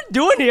 What are you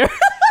doing here?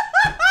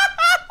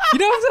 You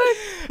know what I'm saying?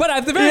 But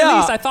at the very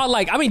least, I thought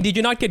like, did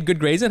you not get good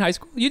grades in high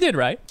school? You did,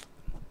 right?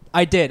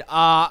 I did.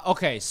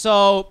 Okay,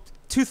 so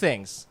two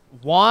things.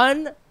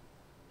 One,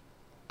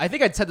 I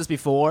think I'd said this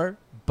before,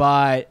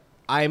 but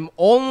I'm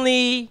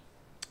only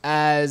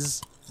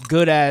as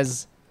good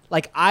as,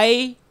 like,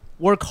 I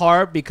work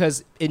hard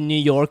because in New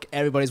York,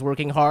 everybody's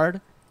working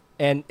hard,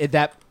 and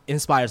that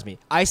inspires me.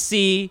 I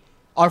see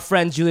our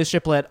friend Julia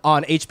Shiplett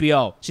on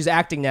HBO. She's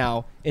acting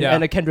now in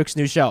Anna Kendrick's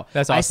new show.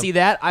 That's awesome. I see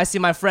that. I see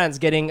my friends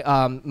getting,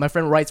 my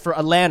friend writes for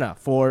Atlanta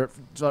for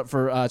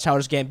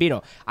Childish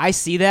Gambino. I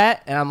see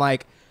that, and I'm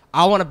like,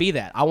 I want to be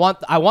that. I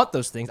want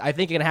those things. I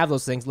think I can have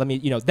those things. Let me,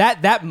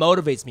 that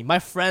motivates me. My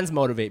friends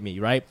motivate me,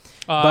 right?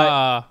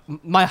 But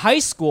my high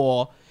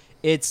school,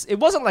 it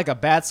wasn't like a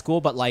bad school,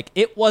 but like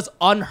it was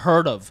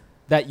unheard of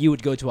that you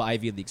would go to an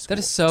Ivy League school. That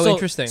is so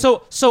interesting.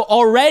 So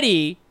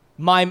already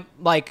my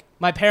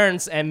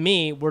parents and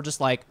me were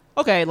just like,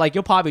 okay, like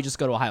you'll probably just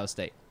go to Ohio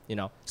State,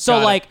 So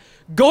Got it. like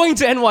going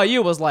to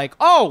NYU was like,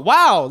 oh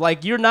wow,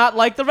 like you're not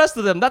like the rest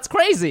of them. That's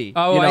crazy.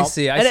 Oh, I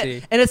see. I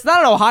see. And it's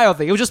not an Ohio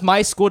thing. It was just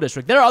my school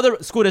district. There are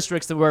other school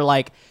districts that were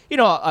like,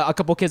 a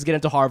couple kids get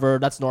into Harvard.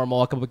 That's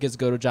normal. A couple kids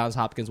go to Johns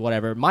Hopkins,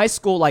 whatever. My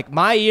school, like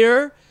my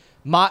year,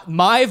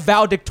 My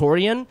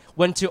valedictorian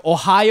went to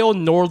Ohio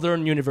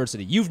Northern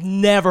University. You've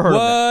never heard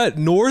of What?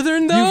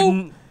 Northern though?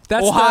 You've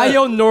That's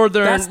Ohio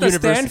Northern That's the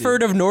University.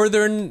 Stanford of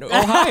Northern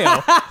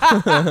Ohio.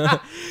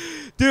 that.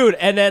 Dude,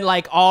 and then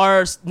like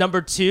our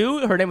number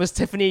 2, her name was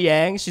Tiffany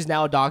Yang. She's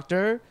now a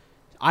doctor.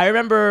 I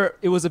remember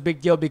it was a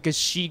big deal because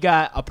she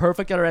got a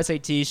perfect at her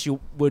SAT. She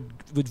would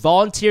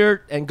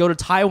volunteer and go to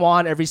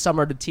Taiwan every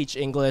summer to teach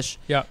English.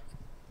 Yeah.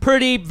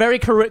 Pretty, very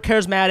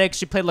charismatic.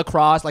 She played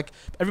lacrosse. Like,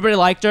 everybody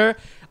liked her.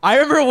 I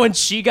remember when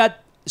she got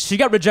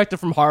rejected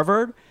from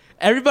Harvard,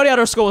 everybody at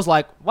her school was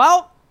like,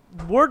 well,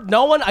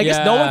 I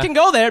guess no one can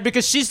go there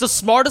because she's the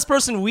smartest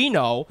person we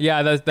know.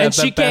 Yeah, and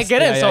she can't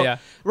get in. So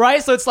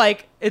right, so it's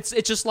like it's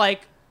just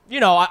like,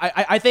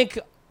 I think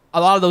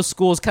a lot of those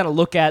schools kind of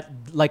look at,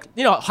 like,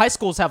 high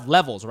schools have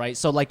levels, right?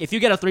 So like if you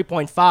get a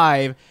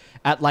 3.5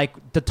 at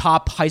like the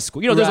top high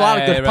school, there's a lot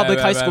of good public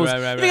high schools.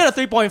 If you get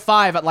a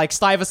 3.5 at like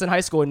Stuyvesant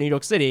High School in New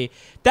York City,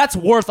 that's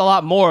worth a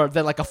lot more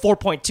than like a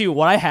 4.2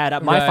 what I had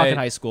at my fucking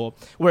high school,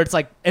 where it's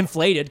like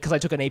inflated because I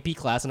took an AP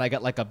class and I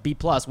got like a B+,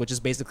 which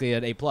is basically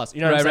an A+. You know what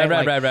I'm saying?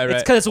 Right.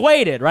 It's because it's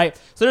weighted, right?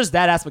 So there's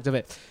that aspect of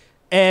it.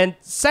 And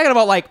second of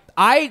all, like,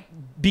 I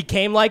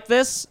became like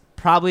this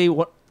probably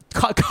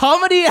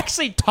comedy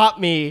actually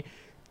taught me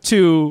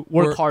to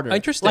work harder.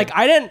 Interesting. Like,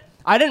 I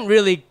didn't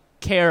really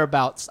care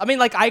about, I mean,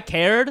 like, I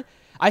cared,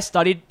 I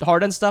studied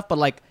hard and stuff, but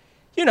like,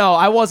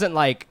 I wasn't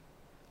like,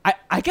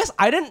 I guess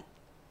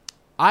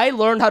I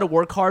learned how to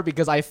work hard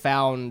because I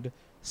found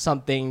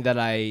something that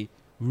I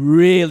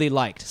really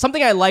liked,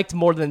 something I liked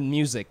more than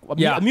music.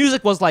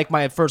 Music was like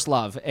my first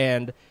love,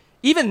 and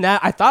even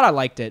that I thought I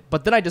liked it,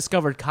 but then I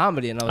discovered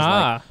comedy and I was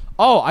like,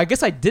 oh, I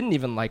guess I didn't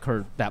even like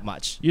her that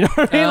much. You know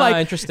what I mean? Like,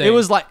 interesting. It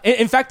was like,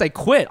 in fact, I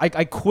quit.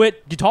 I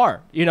quit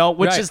guitar,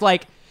 which is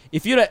like,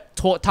 if you'd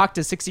talk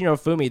to 16-year-old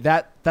Fumi,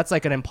 that's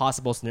like an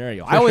impossible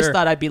scenario. I always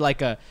thought I'd be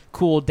like a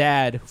cool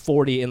dad,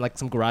 40, in like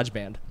some garage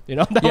band.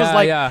 That was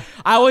like, I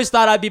always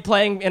thought I'd be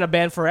playing in a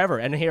band forever,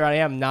 and here I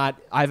am. I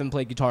haven't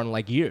played guitar in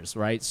like years,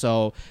 right?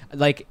 So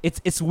like,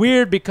 it's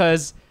weird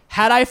because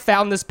had I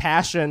found this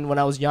passion when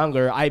I was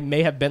younger, I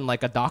may have been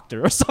like a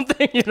doctor or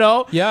something,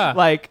 Yeah.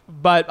 Like,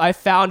 but I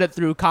found it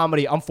through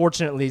comedy,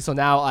 unfortunately. So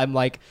now I'm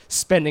like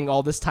spending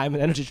all this time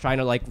and energy trying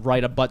to like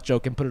write a butt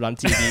joke and put it on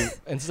TV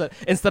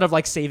instead of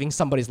like saving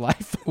somebody's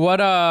life. Where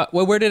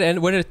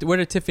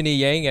did Tiffany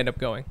Yang end up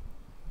going?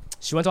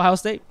 She went to Ohio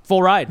State,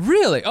 full ride.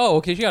 Really? Oh,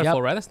 okay. She got a Yep.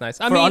 full ride. That's nice.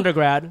 For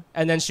undergrad,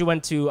 and then she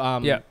went to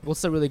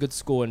what's the really good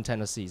school in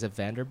Tennessee? Is it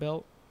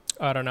Vanderbilt?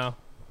 I don't know.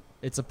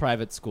 It's a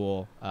private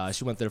school.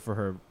 She went there for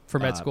her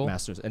med school,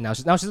 master's, and now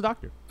she's a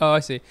doctor. Oh, I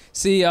see.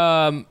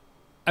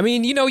 I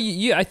mean,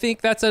 I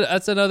think that's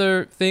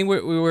another thing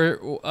where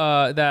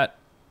that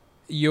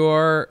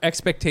your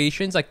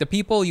expectations, like the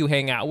people you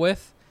hang out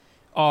with,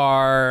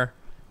 are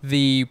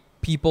the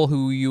people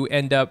who you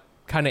end up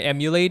kind of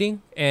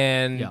emulating,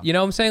 and you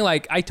know what I'm saying?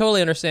 Like, I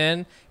totally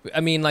understand.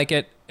 I mean, like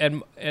at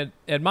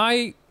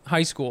my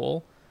high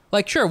school,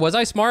 like, sure, was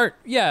I smart?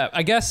 Yeah,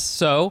 I guess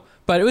so.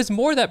 But it was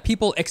more that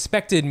people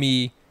expected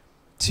me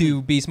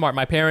to be smart.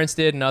 My parents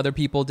did, and other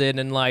people did,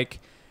 and like,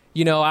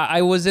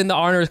 I was in the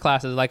honors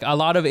classes. Like, a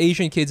lot of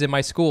Asian kids in my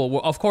school.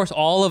 Well, of course,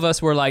 all of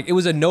us were like, it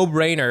was a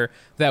no-brainer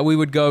that we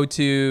would go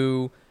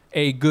to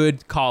a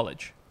good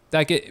college.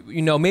 Like,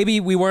 maybe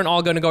we weren't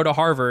all going to go to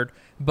Harvard,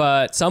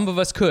 but some of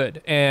us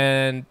could,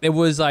 and it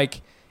was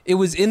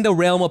in the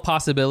realm of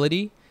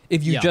possibility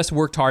if you just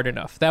worked hard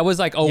enough. That was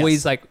like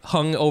always like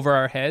hung over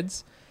our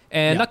heads.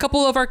 And a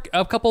couple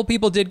of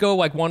people did go,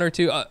 like one or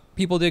two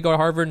people did go to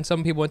Harvard, and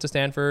some people went to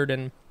Stanford,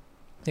 and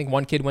I think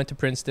one kid went to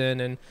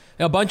Princeton, and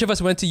a bunch of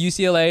us went to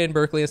UCLA and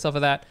Berkeley and stuff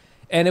like that.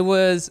 And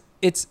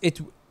it's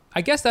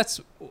I guess that's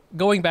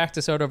going back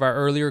to sort of our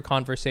earlier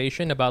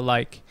conversation about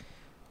like,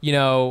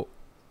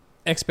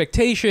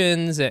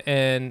 expectations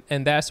and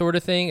that sort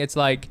of thing. It's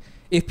like,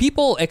 if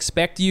people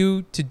expect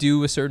you to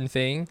do a certain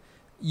thing,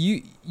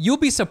 you'll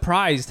be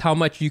surprised how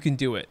much you can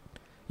do it.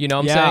 You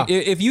know what I'm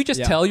saying? If you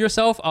just tell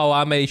yourself, "Oh,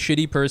 I'm a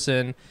shitty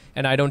person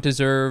and I don't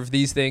deserve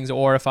these things,"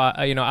 or if I'm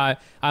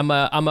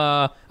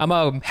a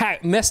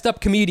messed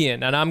up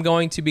comedian and I'm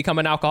going to become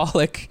an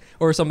alcoholic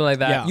or something like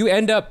that, you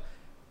end up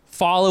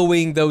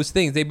following those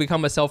things. They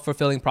become a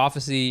self-fulfilling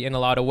prophecy in a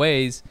lot of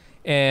ways,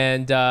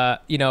 and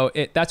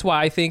that's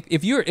why I think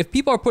if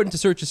people are put into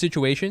certain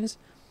situations,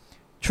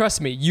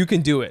 trust me, you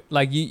can do it.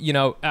 Like,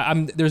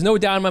 there's no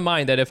doubt in my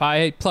mind that if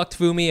I plucked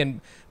Fumi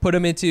and put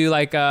him into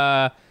like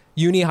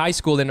uni high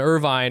school in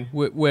Irvine,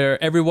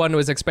 where everyone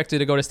was expected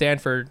to go to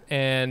Stanford,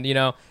 and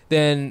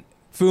then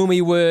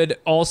Fumi would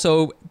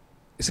also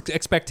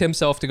expect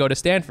himself to go to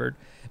Stanford,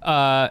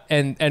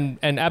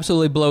 and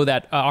absolutely blow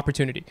that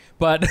opportunity.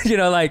 But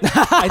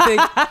I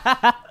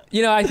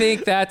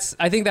think that's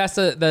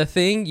the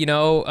thing.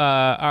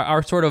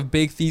 Our sort of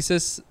big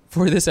thesis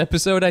for this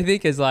episode, I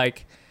think, is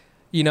like,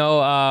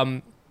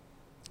 don't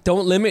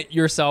limit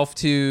yourself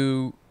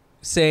to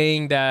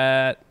saying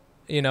that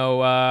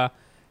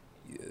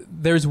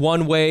there's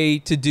one way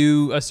to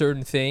do a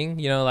certain thing.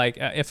 You know, like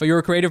if you're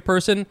a creative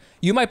person,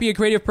 you might be a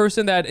creative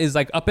person that is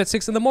like up at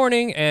 6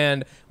 a.m.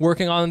 and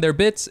working on their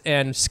bits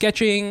and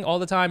sketching all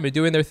the time or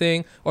doing their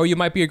thing. Or you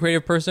might be a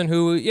creative person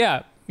who,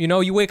 yeah, you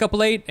know, you wake up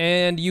late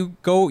and you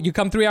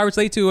come 3 hours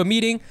late to a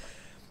meeting,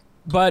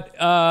 but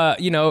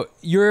you know,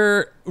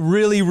 you're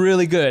really,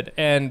 really good,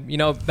 and you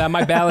know that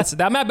might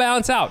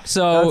balance out.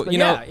 So you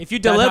know, if you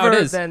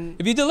deliver, then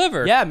if you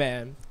deliver, yeah,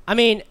 man. I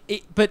mean,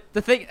 but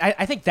the thing,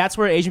 I think that's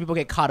where Asian people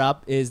get caught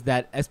up is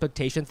that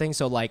expectation thing.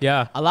 So like,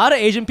 yeah, a lot of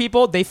Asian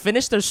people, they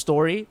finish their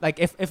story. Like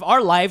if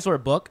our lives were a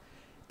book,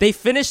 they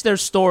finish their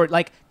story.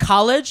 Like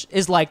college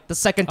is like the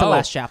second to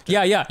last chapter.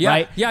 Yeah,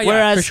 right? Yeah,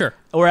 whereas, for sure.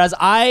 Whereas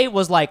I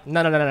was like,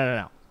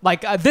 no.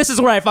 Like, this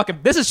is where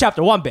this is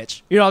chapter 1,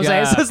 bitch. You know what I'm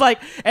saying? So it's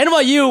like,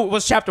 NYU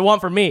was chapter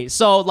 1 for me.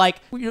 So, like,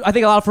 I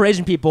think a lot of for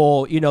Asian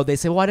people, you know, they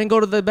say, well, I didn't go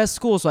to the best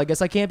school, so I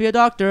guess I can't be a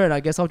doctor, and I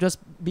guess I'll just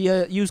be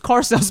a used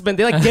car salesman.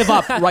 They, like, give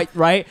up,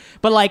 right?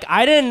 But, like,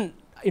 I didn't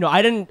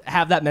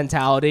have that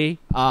mentality.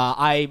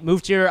 I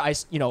moved here.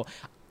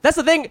 That's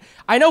the thing.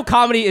 I know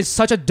comedy is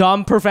such a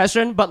dumb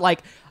profession, but,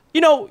 like,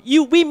 you know,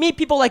 we meet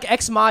people like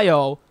X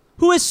Mayo,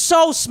 who is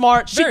so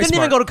smart. She didn't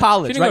even go to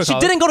college, right? She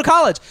didn't go to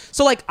college.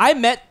 So, like, I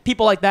met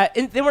people like that,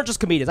 and they weren't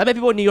just comedians. I met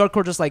people in New York who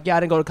were just like, yeah,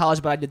 I didn't go to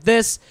college, but I did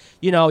this.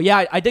 You know,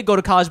 yeah, I did go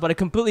to college, but I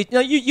completely, you know,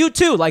 you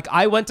too. Like,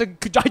 I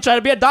tried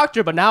to be a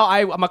doctor, but now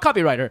I'm a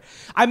copywriter.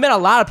 I met a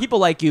lot of people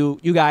like you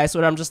guys,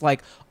 where I'm just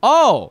like,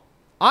 oh,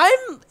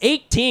 I'm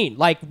 18.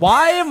 Like,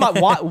 why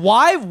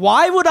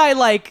why would I,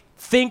 like,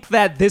 think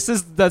that this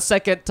is the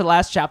second to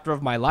last chapter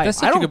of my life? That's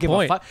such a good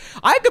point.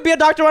 I could be a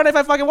doctor if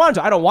I fucking wanted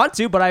to. I don't want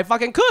to, but I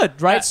fucking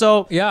could, right?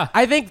 So yeah,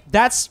 I think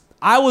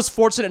I was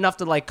fortunate enough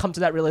to like come to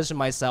that realization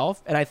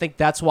myself, and I think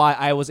that's why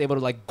I was able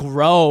to like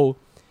grow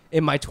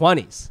in my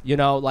 20s. You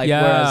know, like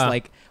whereas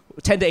like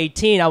 10 to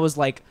 18, I was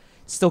like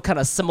still kind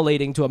of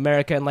assimilating to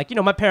America, and like, you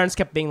know, my parents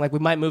kept being like, we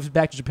might move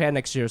back to Japan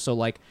next year, so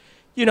like,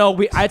 you know,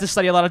 I had to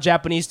study a lot of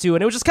Japanese too,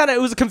 and it was just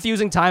it was a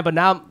confusing time. But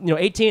now, you know,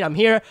 18, I'm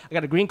here, I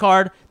got a green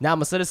card, now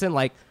I'm a citizen,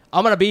 like,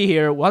 I'm gonna be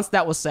here. Once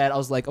that was said, I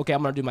was like, okay,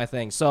 I'm gonna do my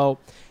thing. So,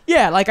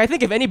 yeah, like, I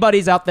think if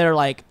anybody's out there,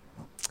 like,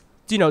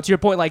 you know, to your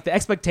point, like, the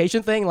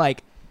expectation thing,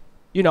 like,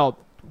 you know,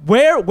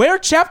 where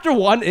chapter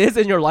 1 is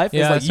in your life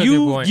is like,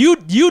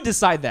 you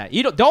decide that.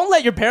 You don't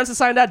let your parents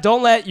decide that.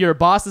 Don't let your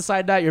boss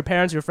decide that. Your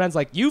parents, your friends,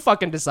 like, you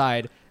fucking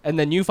decide, and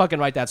then you fucking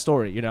write that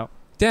story, you know?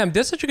 Damn,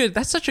 that's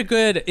such a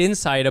good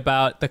insight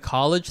about the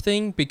college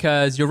thing,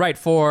 because you're right.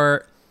 I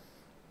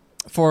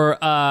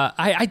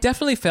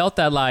definitely felt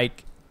that,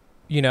 like,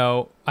 you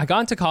know, I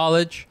got into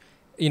college,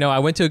 you know, I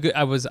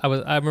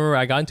remember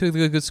I got into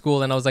a good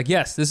school, and I was like,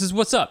 yes, this is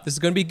what's up. This is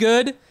going to be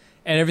good,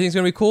 and everything's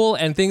going to be cool.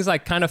 And things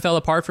like kind of fell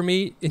apart for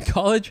me in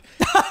college.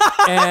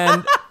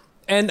 and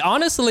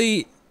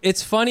honestly,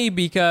 it's funny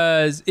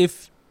because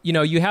if, you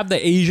know, you have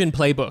the Asian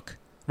playbook,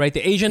 right?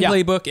 The Asian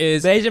playbook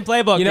is the Asian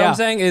playbook. You know what I'm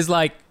saying? Is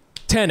like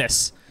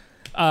tennis.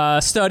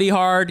 Study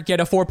hard, get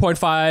a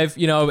 4.5,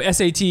 you know,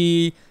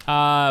 SAT,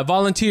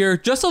 volunteer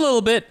just a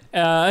little bit,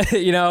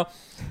 you know.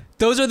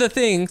 Those are the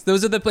things.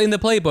 Those are in the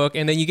playbook,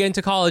 and then you get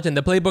into college, and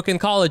the playbook in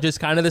college is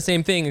kind of the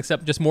same thing,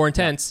 except just more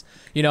intense.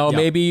 You know,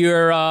 maybe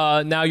you're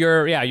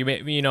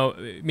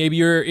maybe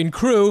you're in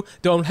crew.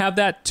 Don't have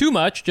that too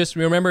much. Just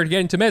remember to get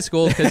into med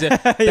school, because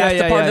that's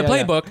the part of the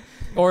playbook,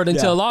 or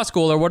into law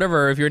school or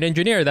whatever. If you're an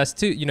engineer, that's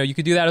too. You know, you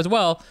could do that as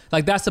well.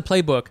 Like, that's the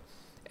playbook.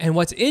 And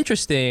what's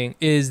interesting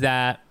is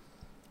that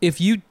if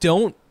you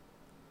get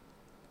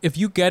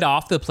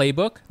off the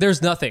playbook,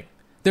 there's nothing.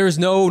 There's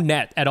no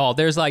net at all.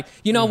 There's like,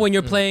 you know, when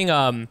you're playing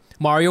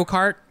Mario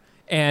Kart,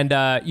 and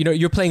you know,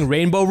 you're playing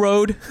Rainbow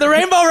Road. The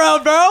Rainbow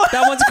Road, bro.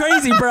 That one's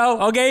crazy,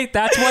 bro. Okay,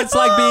 that's what's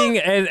like being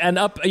an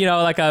up, you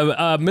know, like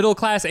a middle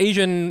class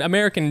Asian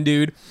American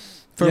dude.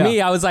 For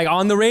me, I was like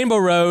on the Rainbow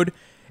Road,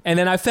 and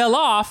then I fell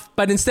off.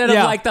 But instead of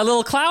like the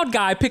little cloud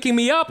guy picking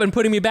me up and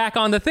putting me back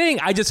on the thing,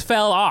 I just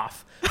fell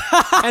off,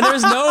 and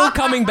there's no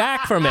coming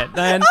back from it.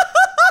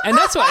 And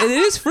that's why it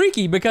is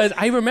freaky, because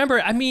I remember,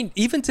 I mean,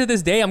 even to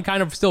this day, I'm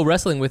kind of still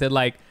wrestling with it.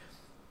 Like,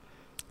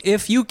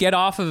 if you get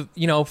off of,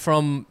 you know,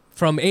 from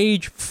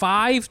age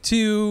 5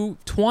 to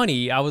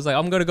 20, I was like,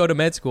 I'm going to go to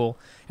med school.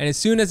 And as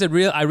soon as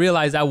I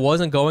realized I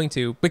wasn't going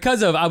to,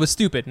 because I was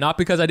stupid, not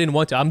because I didn't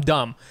want to, I'm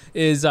dumb,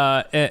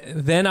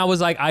 then I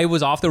was like, I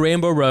was off the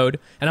Rainbow Road,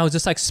 and I was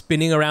just like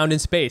spinning around in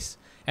space.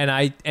 And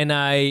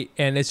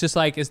it's just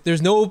like,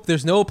 there's no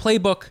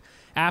playbook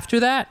after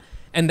that.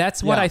 And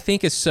that's what I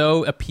think is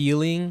so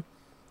appealing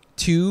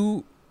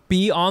to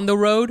be on the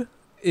road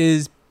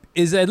is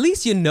at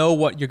least you know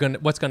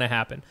what's gonna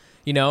happen.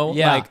 You know,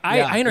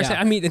 I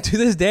understand. I mean, to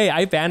this day,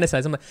 I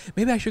fantasize. I'm like,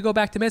 maybe I should go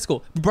back to med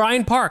school.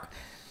 Brian Park,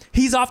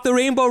 he's off the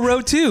Rainbow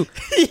Road too.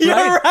 You're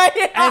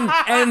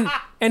right.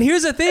 And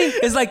here's the thing: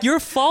 is like, you're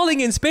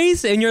falling in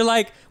space, and you're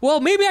like,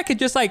 well, maybe I could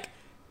just like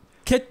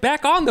get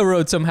back on the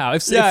road somehow.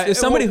 If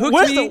somebody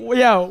hooks me,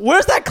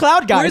 where's that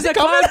cloud guy? Where's that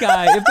cloud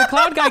guy? If the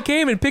cloud guy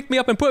came and picked me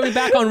up and put me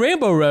back on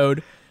Rainbow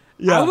Road,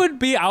 I would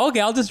be okay.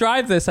 I'll just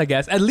drive this, I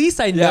guess. At least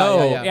I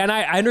know, yeah. and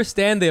I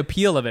understand the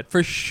appeal of it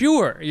for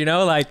sure. You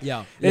know, like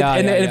and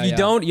if you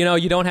don't, you know,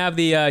 you don't have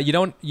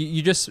the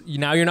you just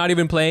now you're not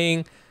even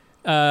playing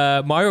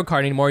Mario Kart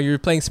anymore. You're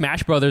playing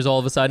Smash Brothers all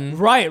of a sudden,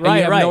 Right, and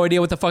you have no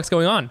idea what the fuck's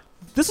going on.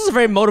 This was a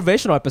very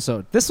motivational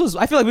episode.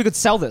 I feel like we could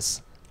sell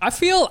this. I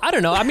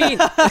don't know. I mean,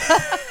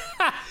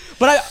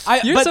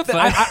 But You're so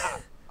funny.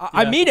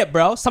 I mean it,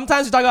 bro.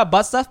 Sometimes we talk about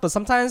butt stuff, but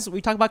sometimes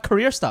we talk about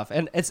career stuff,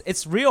 and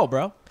it's real,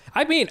 bro.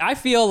 I mean, I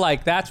feel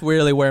like that's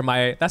really where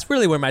my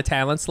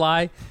talents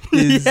lie.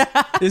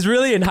 Is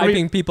really in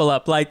hyping people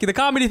up. Like the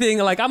comedy thing,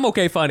 like I'm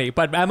okay funny,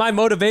 but am I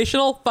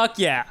motivational? Fuck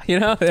yeah, you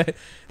know.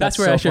 That's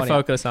where so I should funny.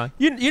 focus on.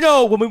 You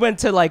know, when we went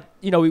to like,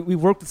 you know, we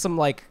worked with some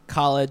like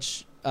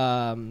college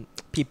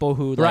people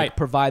who like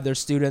provide their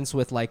students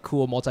with like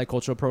cool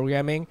multicultural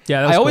programming.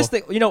 Yeah, that's I always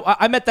cool. think, you know,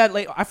 I met that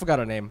lady. I forgot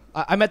her name.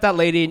 I met that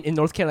lady in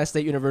North Carolina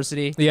State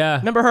University. Yeah,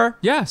 Remember her?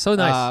 Yeah, so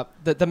nice.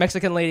 The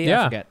Mexican lady.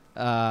 Yeah. I forget.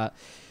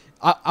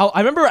 I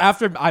remember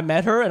after I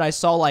met her and I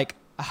saw like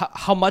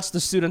how much the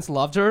students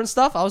loved her and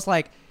stuff. I was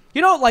like,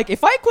 you know, like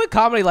if I quit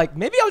comedy, like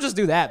maybe I'll just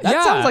do that.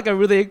 That sounds like a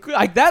really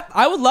like that.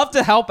 I would love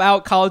to help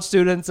out college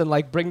students and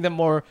like bring them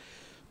more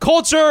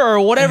culture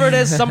or whatever it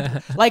is, some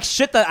like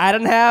shit that I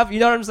didn't have. You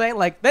know what I'm saying?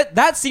 Like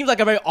that seems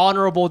like a very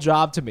honorable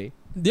job to me.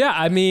 Yeah,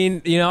 I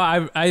mean, you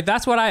know, I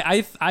that's what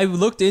I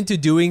looked into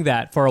doing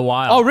that for a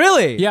while. Oh,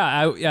 really? Yeah,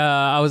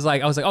 I was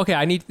like, okay,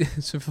 I need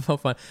it's so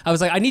fun. I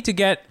was like, I need to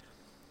get.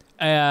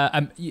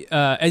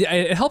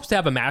 It helps to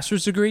have a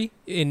master's degree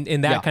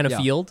in that kind of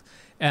field.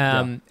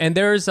 And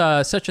there's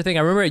such a thing.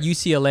 I remember at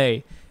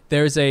UCLA,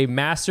 there's a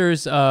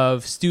master's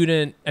of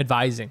student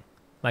advising,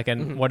 like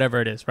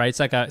whatever it is, right? It's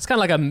kind of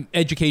like an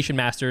education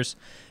master's,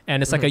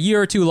 and it's like a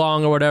year or two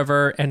long or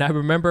whatever. And I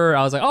remember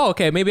I was like, oh,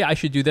 okay, maybe I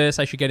should do this.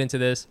 I should get into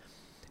this.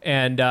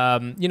 And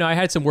you know, I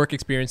had some work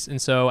experience,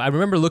 and so I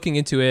remember looking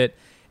into it,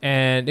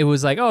 and it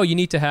was like, oh, you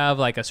need to have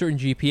like a certain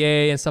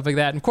GPA and stuff like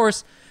that. And of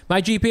course,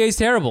 my GPA is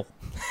terrible.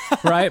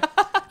 Right?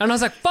 And I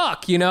was like,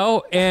 fuck, you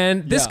know?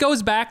 And this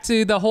goes back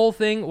to the whole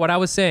thing, what I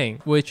was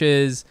saying, which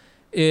is,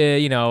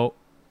 you know,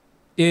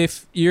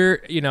 if you're,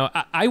 you know,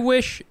 I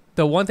wish,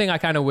 the one thing I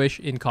kind of wish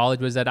in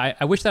college was that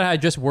I wish that I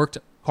had just worked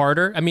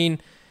harder. I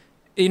mean,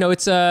 you know,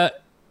 and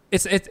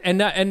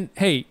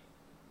hey,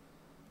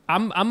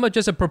 I'm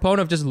just a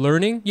proponent of just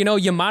learning. You know,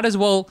 you might as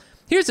well,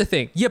 here's the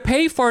thing, you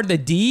pay for the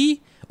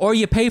D or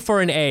you pay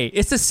for an A.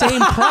 It's the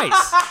same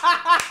price.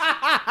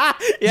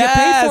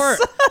 Yes.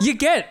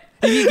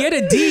 If you get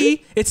a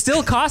D, it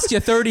still costs you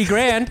 30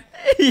 grand.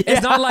 Yeah.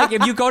 It's not like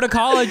if you go to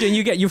college and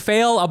you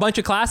fail a bunch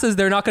of classes,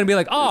 they're not going to be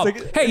like, oh,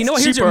 hey, you know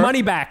what? Here's your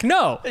money back.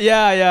 No.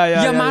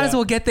 Yeah. You might as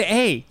well get the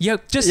A.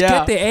 You just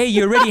get the A.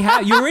 You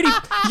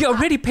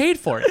already paid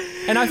for it.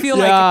 And I feel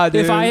like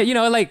if I, you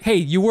know, like, hey,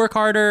 you work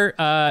harder,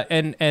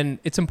 and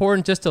it's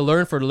important just to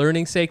learn for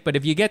learning's sake. But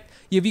if you get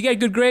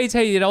good grades,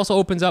 hey, it also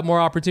opens up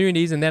more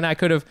opportunities. And then I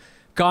could have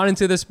gone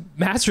into this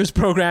master's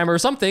program or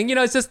something. You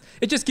know, it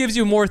just gives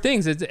you more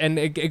things.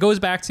 It goes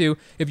back to,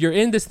 if you're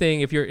in this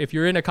thing, if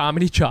you're in a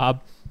comedy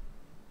job,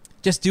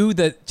 just do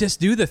the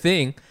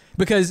thing,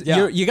 because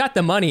you got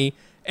the money,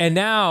 and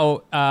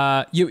now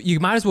you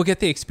might as well get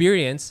the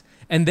experience,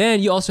 and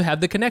then you also have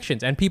the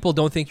connections, and people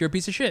don't think you're a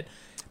piece of shit.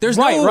 There's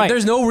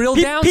no real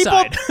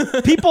downside.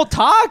 People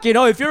talk, you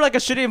know, if you're like a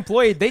shitty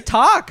employee, they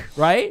talk,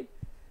 right?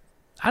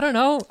 I don't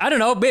know.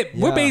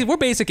 We're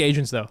basic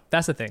Asians, though.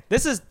 That's the thing.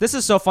 This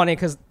is so funny,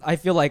 because I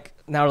feel like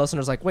now our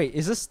listeners are like, wait,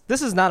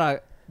 this is not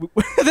a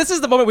this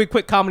is the moment we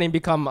quit comedy and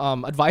become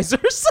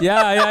advisors.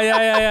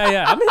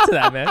 Yeah. I'm into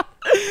that, man.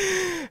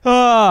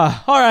 All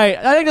right.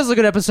 I think this is a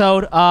good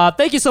episode.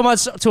 Thank you so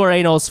much to our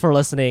anals for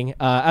listening.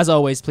 As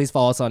always, please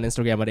follow us on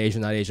Instagram at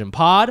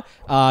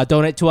Asian.AsianPod.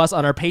 Donate to us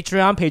on our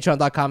Patreon,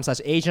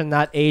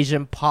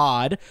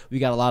 patreon.com/Asian.AsianPod. We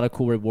got a lot of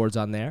cool rewards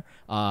on there,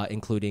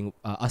 including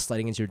us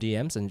sliding into your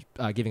DMs and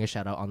giving a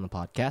shout out on the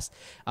podcast.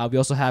 We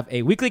also have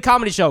a weekly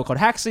comedy show called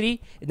Hack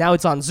City. Now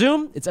it's on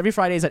Zoom. It's every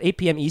Fridays at 8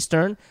 p.m.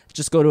 Eastern.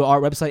 Just go to our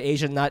website,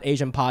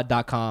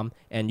 Asian.AsianPod.com,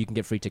 and you can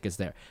get free tickets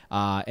there.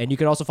 And you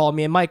can also follow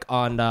me and Mike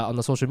on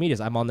the social medias.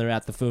 I'm on there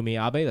at the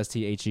Fumi Abe. That's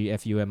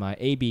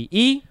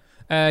TheFumiAbe.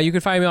 You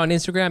can find me on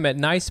Instagram at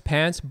Nice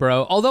Pants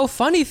Bro. Although,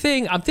 funny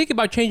thing, I'm thinking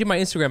about changing my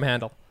Instagram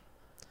handle.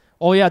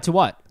 Oh yeah, to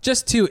what?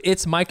 Just to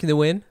It's Mike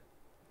Nguyen.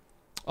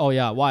 Oh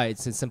yeah, why?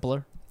 It's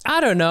simpler.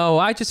 I don't know.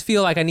 I just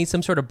feel like I need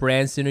some sort of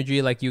brand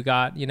synergy, like you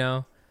got, you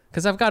know,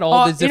 because I've got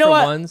all these different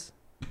ones.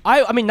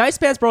 I mean, Nice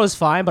Pants Bro is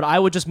fine, but I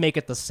would just make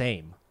it the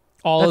same.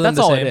 That's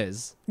all it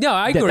is. Yeah,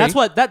 I agree. That's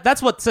what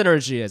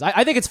synergy is.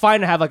 I think it's fine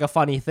to have like a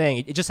funny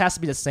thing. It just has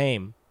to be the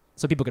same,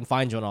 so people can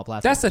find you on all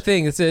platforms. That's the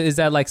thing, is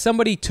that like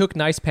somebody took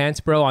Nice Pants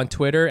Bro on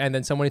Twitter, and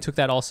then somebody took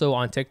that also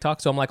on TikTok.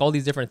 So I'm like all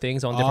these different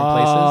things on different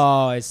places.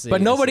 Oh, I see.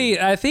 But nobody,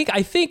 I think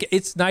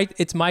it's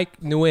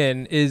Mike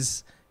Nguyen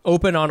is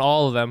open on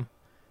all of them.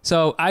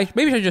 So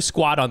maybe I should just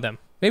squat on them.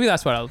 Maybe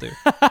that's what I'll do.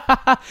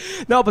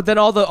 No, but then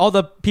all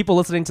the people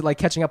listening to like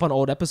catching up on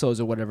old episodes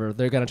or whatever,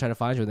 they're gonna try to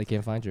find you and they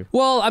can't find you.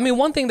 Well, I mean,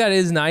 one thing that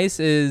is nice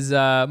is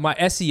my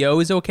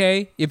SEO is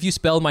okay. If you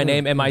spell my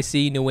name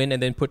MIC Nguyen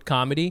and then put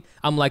comedy,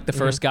 I'm like the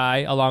first guy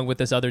along with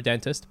this other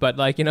dentist. But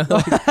like no,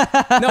 but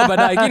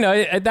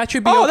like that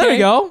should be okay. Oh, there you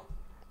go.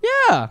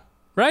 Yeah,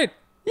 Right?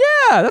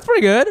 yeah, that's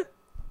pretty good.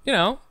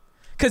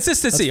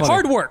 Consistency, That's funny.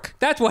 hard work.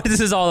 That's what this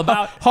is all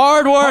about.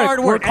 Hard work. Hard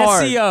work. Work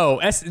hard.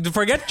 SEO.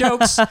 Forget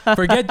jokes.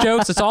 Forget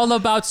jokes. It's all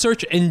about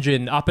search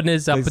engine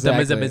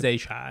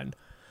optimization.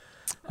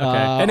 Okay.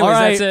 Anyways, all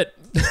right. that's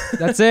it.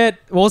 That's it.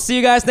 We'll see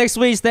you guys next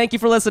week. Thank you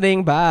for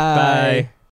listening. Bye. Bye.